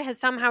Hagrid has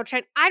somehow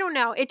tried. I don't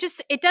know.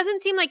 It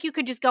doesn't seem like you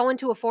could just go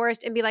into a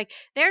forest and be like,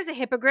 there's a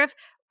hippogriff.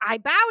 I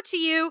bow to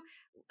you.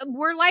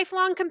 We're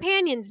lifelong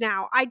companions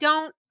now. I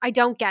don't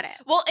get it.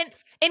 Well,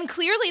 and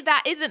clearly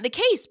that isn't the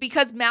case,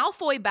 because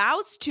Malfoy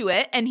bows to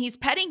it and he's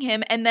petting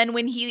him, and then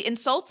when he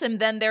insults him,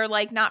 then they're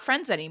like not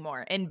friends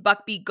anymore, and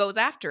Buckbeak goes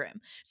after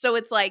him. So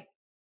it's like,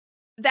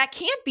 that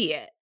can't be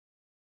it.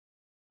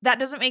 That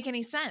doesn't make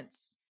any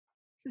sense.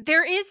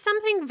 There is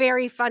something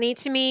very funny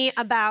to me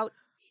about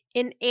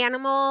an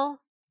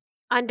animal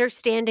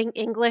understanding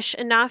English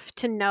enough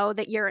to know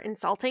that you're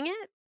insulting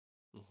it.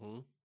 Mm-hmm.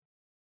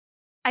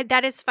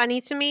 That is funny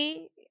to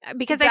me,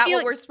 because I feel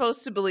what we're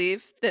supposed to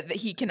believe, that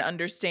he can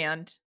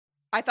understand.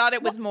 I thought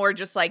it was more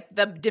just like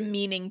the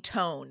demeaning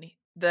tone.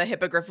 The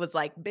hippogriff was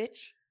like,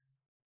 bitch.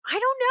 I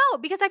don't know,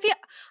 because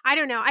I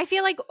don't know. I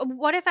feel like,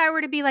 what if I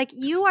were to be like,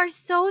 you are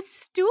so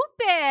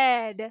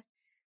stupid,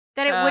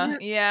 that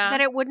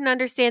it wouldn't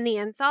understand the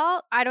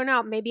insult? I don't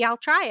know. Maybe I'll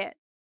try it.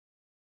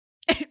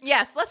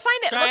 Yes, let's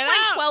find it. Let's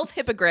find 12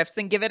 hippogriffs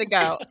and give it a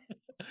go.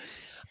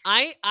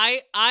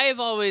 I've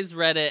always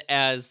read it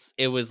as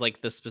it was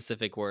like the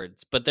specific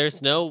words, but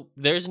there's no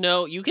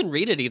you can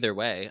read it either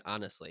way,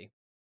 honestly.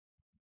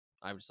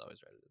 I've just always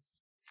read it as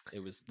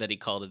it was that he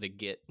called it a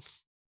git.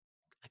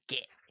 A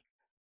git.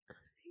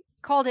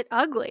 Called it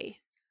ugly.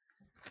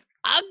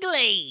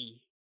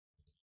 Ugly.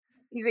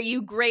 He's a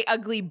you great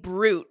ugly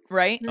brute,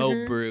 right? Mm-hmm.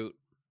 Oh, brute.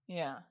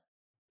 Yeah.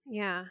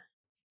 Yeah.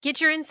 Get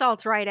your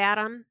insults right,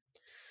 Adam.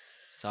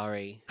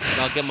 Sorry.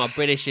 I'll get my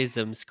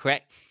Britishisms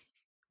correct,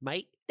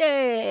 mate.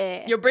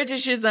 Your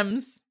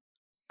Britishisms.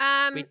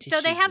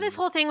 So they have this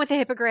whole thing with the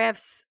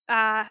hippogriffs.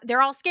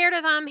 They're all scared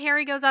of him.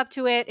 Harry goes up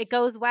to it. It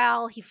goes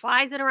well. He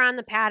flies it around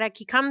the paddock.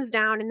 He comes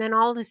down, and then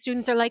all the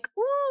students are like,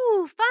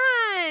 ooh,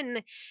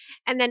 fun.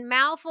 And then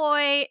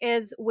Malfoy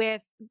is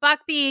with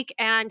Buckbeak,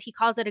 and he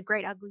calls it a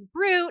great ugly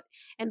brute.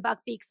 And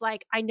Buckbeak's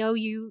like, I know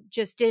you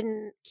just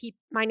didn't keep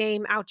my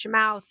name out your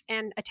mouth,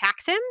 and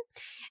attacks him.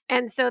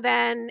 And so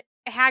then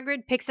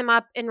Hagrid picks him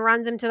up and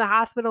runs him to the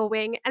hospital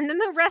wing. And then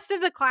the rest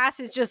of the class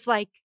is just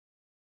like,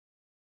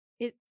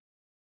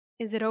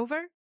 is it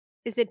over?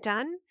 Is it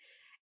done?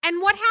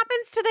 And what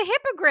happens to the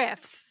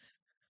hippogriffs?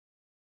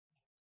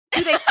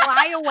 Do they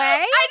fly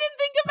away? I didn't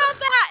think about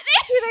that.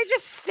 Do they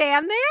just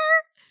stand there?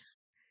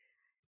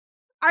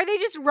 Are they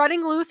just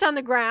running loose on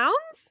the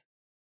grounds?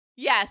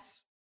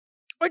 Yes.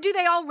 Or do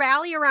they all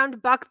rally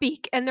around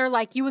Buckbeak and they're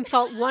like, you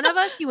insult one of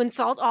us, you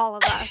insult all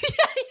of us?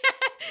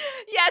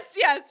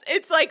 Yes.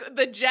 It's like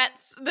the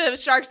Jets, the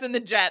Sharks and the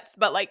Jets,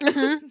 but like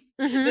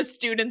the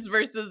students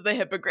versus the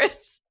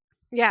hippogriffs.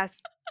 Yes.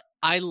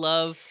 I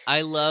love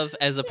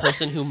as a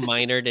person who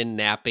minored in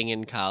napping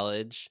in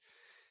college,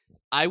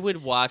 I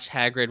would watch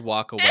Hagrid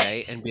walk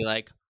away and be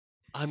like,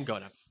 I'm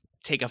going to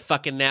take a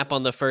fucking nap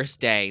on the first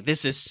day.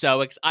 This is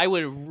so I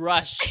would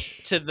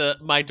rush to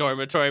my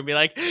dormitory and be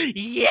like,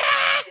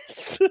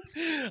 yes!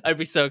 I'd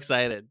be so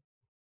excited.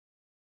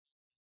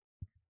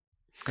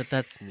 But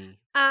that's me.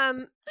 I'm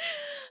laughing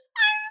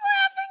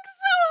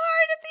so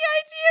hard at the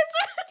idea of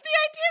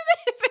the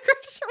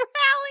hippogriffs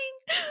rallying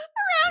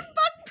around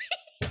Buckbeak.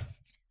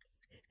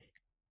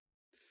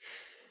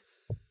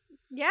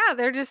 Yeah,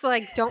 they're just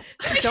like, don't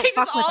they fuck just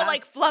with all them.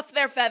 like fluff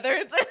their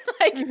feathers and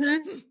like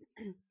it's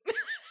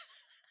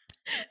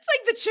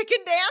like the chicken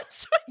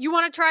dance. You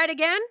want to try it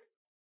again?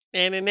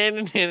 I'm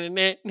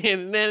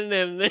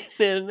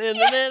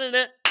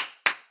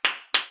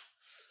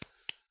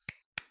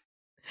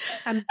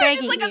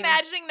begging just like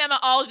imagining them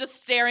all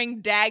just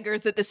staring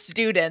daggers at the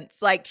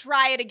students, like,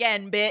 try it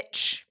again,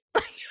 bitch.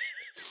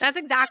 That's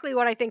exactly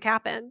what I think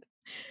happened.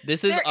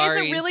 This is there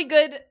Ari's, is a really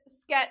good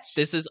sketch.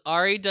 This is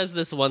Ari does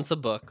this once a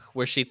book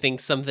where she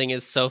thinks something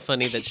is so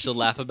funny that she'll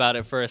laugh about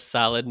it for a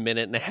solid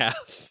minute and a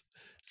half.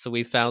 So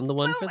we found the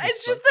one for this.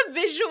 It's just the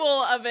visual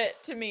of it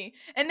to me.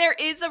 And there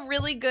is a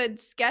really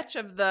good sketch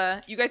of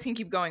you guys can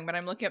keep going, but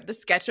I'm looking up the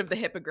sketch of the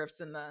hippogriffs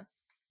in the...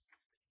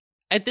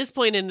 At this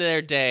point in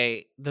their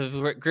day, the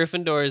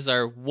Gryffindors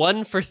are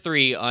 1 for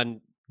 3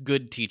 on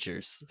good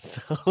teachers.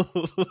 So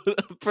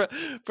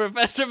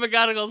Professor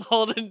McGonagall's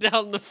holding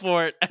down the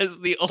fort as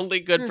the only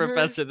good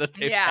professor that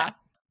they've had.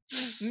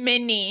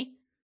 Minnie.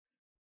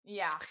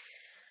 Yeah.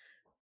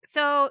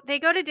 So they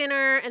go to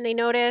dinner and they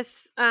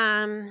notice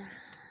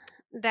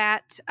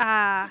that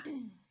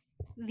and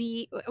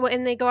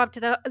they go up to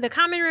the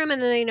common room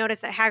and then they notice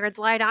that Hagrid's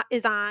light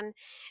is on,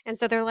 and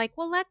so they're like,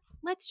 well,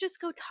 let's just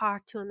go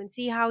talk to him and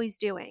see how he's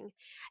doing.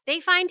 They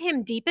find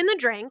him deep in the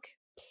drink.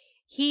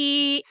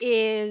 He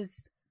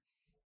is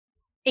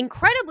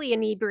incredibly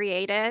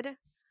inebriated.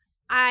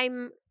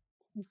 I'm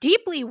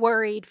deeply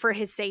worried for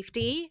his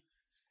safety.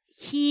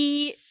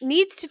 He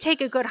needs to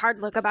take a good hard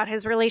look about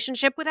his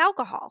relationship with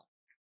alcohol.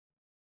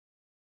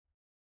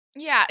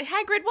 Yeah,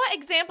 Hagrid, what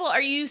example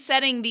are you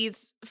setting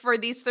for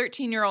these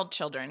 13-year-old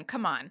children?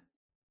 Come on.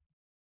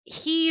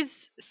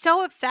 He's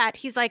so upset.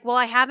 He's like, well,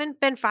 I haven't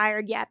been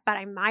fired yet, but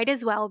I might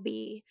as well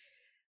be.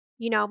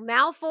 You know,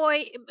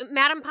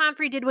 Madame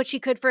Pomfrey did what she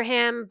could for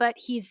him, but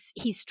he's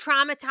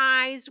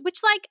traumatized,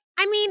 which, like,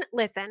 I mean,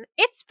 listen,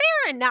 it's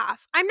fair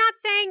enough. I'm not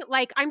saying,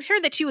 like, I'm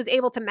sure that she was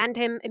able to mend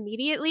him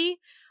immediately,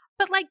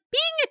 but, like,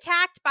 being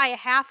attacked by a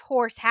half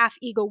horse, half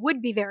eagle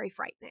would be very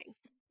frightening.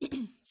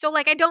 So,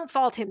 like, I don't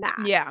fault him that.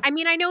 Yeah. I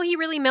mean, I know he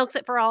really milks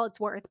it for all it's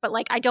worth, but,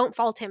 like, I don't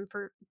fault him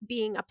for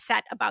being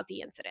upset about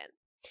the incident.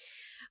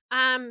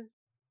 And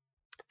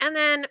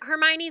then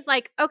Hermione's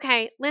like,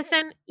 okay,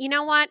 listen, you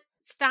know what?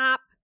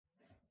 Stop.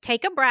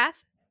 Take a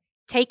breath.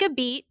 Take a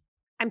beat.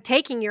 I'm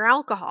taking your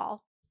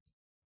alcohol.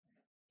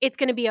 It's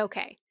going to be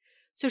okay.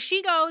 So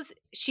she goes,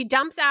 she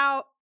dumps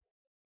out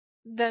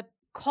the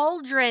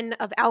cauldron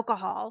of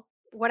alcohol,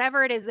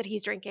 whatever it is that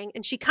he's drinking,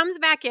 and she comes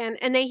back in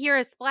and they hear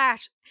a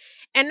splash.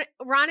 And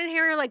Ron and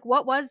Harry are like,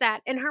 what was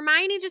that? And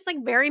Hermione just,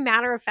 like, very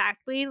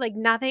matter-of-factly, like,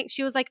 nothing.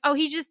 She was like, oh,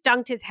 he just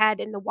dunked his head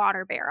in the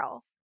water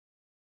barrel.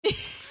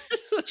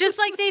 Just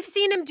like they've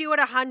seen him do it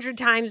 100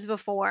 times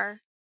before.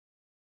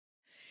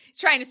 He's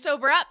trying to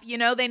sober up. You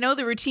know, they know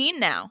the routine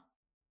now.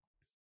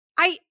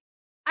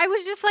 I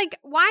was just like,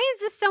 why is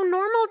this so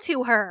normal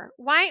to her?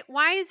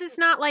 Why is this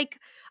not, like,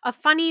 a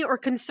funny or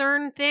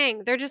concerned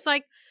thing? They're just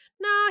like,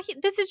 no,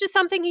 this is just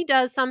something he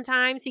does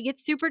sometimes. He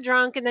gets super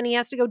drunk and then he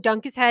has to go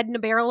dunk his head in a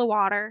barrel of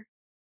water.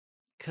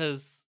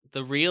 Because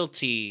the real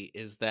tea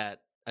is that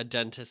a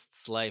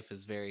dentist's life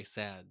is very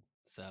sad.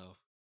 So,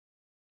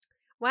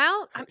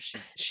 well,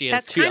 she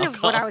has that's two kind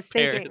of what I was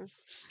thinking.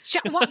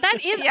 Well, that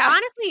is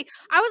honestly,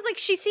 I was like,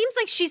 she seems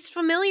like she's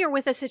familiar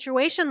with a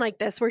situation like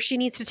this where she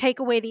needs to take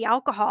away the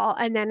alcohol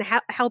and then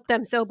help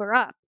them sober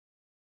up.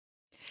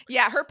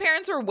 Yeah, her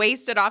parents were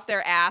wasted off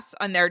their ass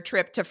on their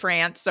trip to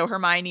France, so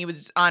Hermione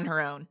was on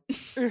her own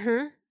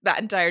that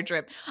entire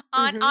trip.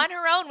 On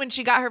her own when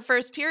she got her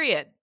first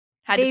period.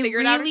 Had to figure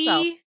it out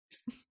herself.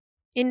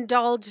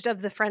 Indulged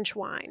of the French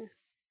wine.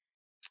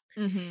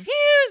 Here's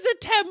a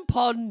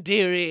tampon,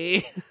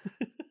 dearie.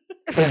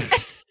 Here's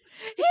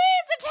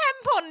a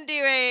tampon,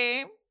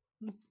 dearie.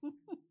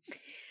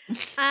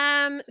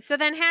 So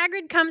then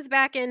Hagrid comes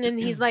back in and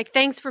he's like,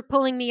 thanks for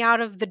pulling me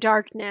out of the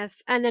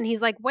darkness. And then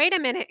he's like, wait a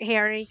minute,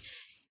 Harry,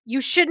 you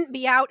shouldn't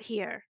be out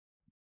here.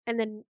 And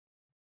then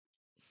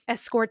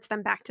escorts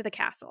them back to the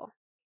castle.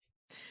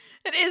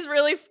 It is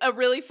really a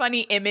really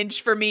funny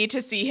image for me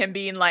to see him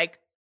being like,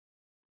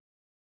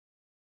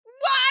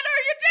 what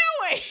are you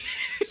doing?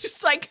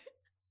 Just like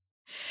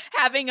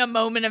having a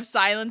moment of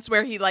silence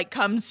where he, like,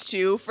 comes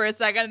to for a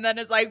second and then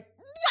is like,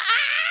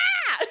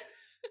 ah!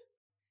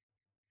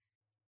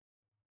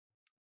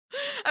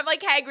 I'm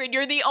like, Hagrid,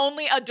 you're the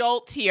only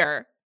adult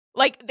here.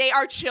 Like, they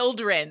are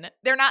children.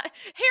 They're not.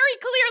 Harry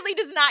clearly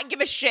does not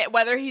give a shit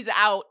whether he's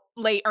out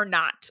late or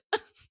not.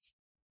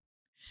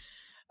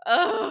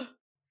 Ugh.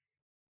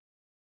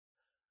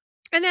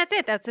 And that's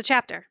it. That's the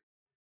chapter.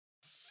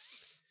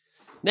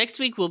 Next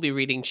week, we'll be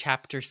reading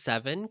chapter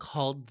 7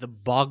 called The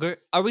Boggart.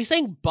 Are we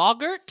saying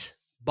Boggart?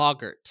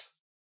 Boggart.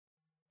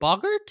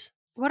 Boggart?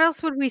 What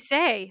else would we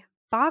say?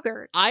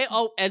 Boggart.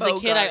 As a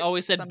kid, I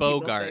always said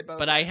Bogart,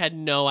 but I had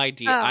no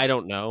idea. Oh. I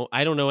don't know.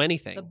 I don't know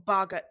anything. The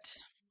Boggart. It's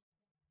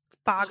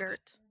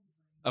Boggart.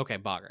 Okay,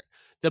 Boggart.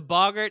 The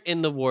Boggart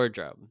in the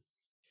Wardrobe.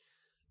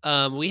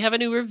 We have a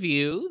new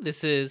review.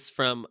 This is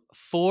from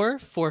 4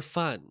 for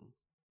Fun.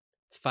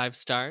 It's 5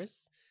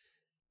 stars.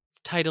 It's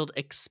titled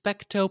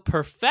Expecto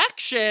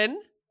Perfection.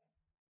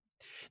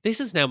 This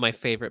is now my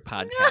favorite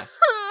podcast.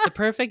 The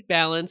perfect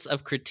balance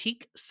of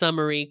critique,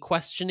 summary,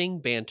 questioning,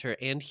 banter,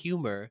 and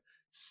humor,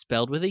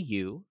 spelled with a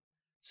U.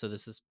 So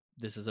this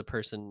is a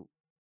person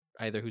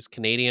either who's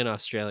Canadian,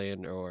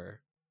 Australian,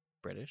 or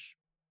British.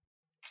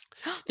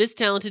 This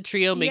talented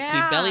trio makes me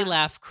belly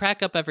laugh,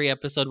 crack up every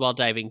episode while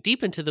diving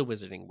deep into the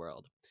wizarding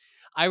world.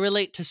 I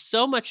relate to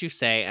so much you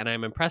say, and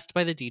I'm impressed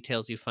by the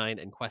details you find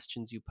and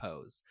questions you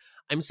pose.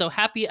 I'm so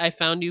happy I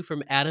found you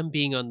from Adam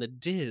being on the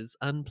Diz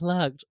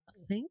Unplugged.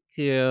 Thank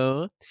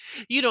you.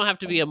 You don't have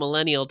to be a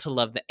millennial to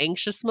love the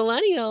anxious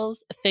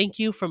millennials. Thank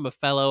you from a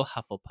fellow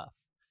Hufflepuff.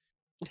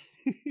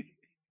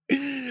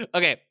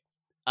 Okay.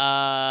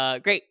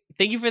 Great.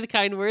 Thank you for the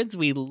kind words.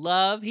 We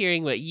love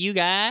hearing what you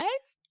guys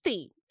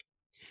think.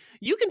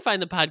 You can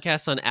find the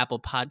podcast on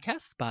Apple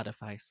Podcasts,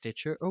 Spotify,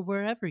 Stitcher, or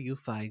wherever you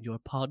find your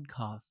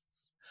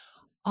podcasts.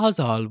 As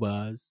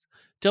always,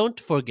 don't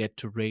forget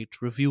to rate,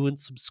 review, and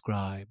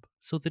subscribe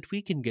so that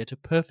we can get a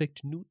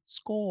perfect Newt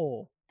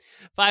score.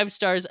 5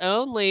 stars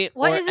only.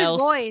 What or is his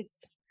else voice?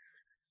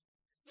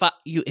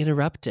 You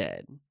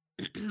interrupted.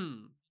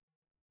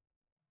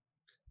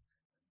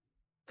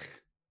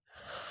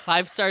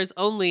 5 stars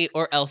only,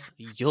 or else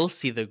you'll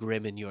see the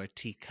grim in your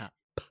teacup.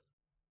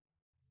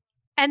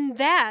 And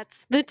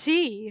that's the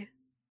tea.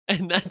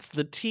 And that's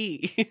the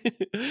tea.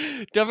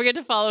 Don't forget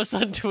to follow us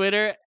on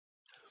Twitter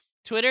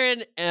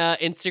and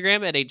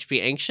Instagram at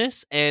HP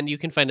Anxious, and you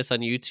can find us on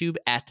YouTube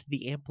at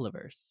The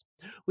Ampliverse.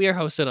 We are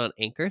hosted on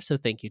Anchor, so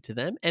thank you to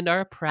them, and are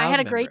a proud I had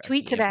a member great of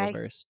tweet The today.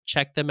 Ampliverse.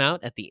 Check them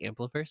out at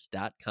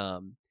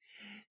theampliverse.com.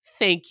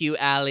 Thank you,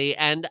 Allie,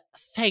 and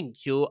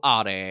thank you,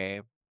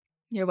 Ari.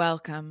 You're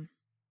welcome.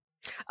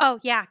 Oh,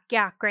 yeah,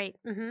 great.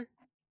 Mm-hmm.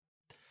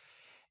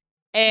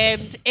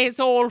 And as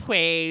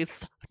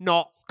always,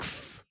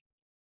 Nox.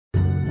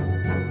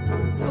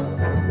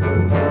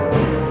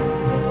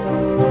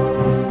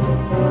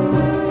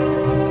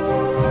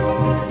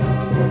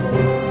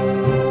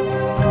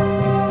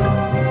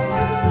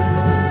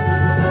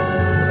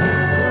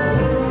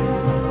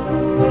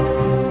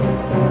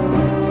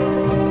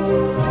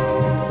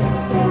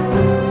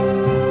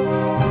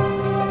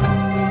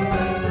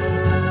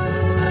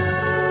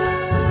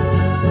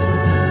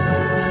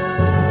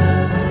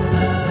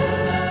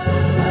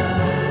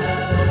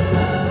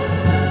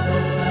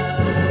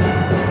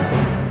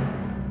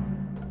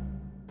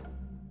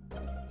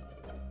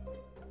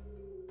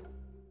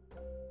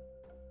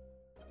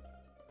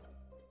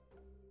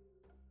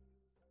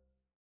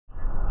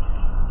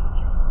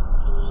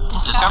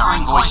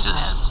 Discovering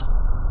voices,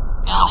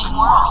 building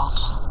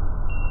worlds.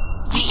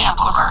 The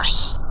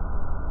Ampliverse.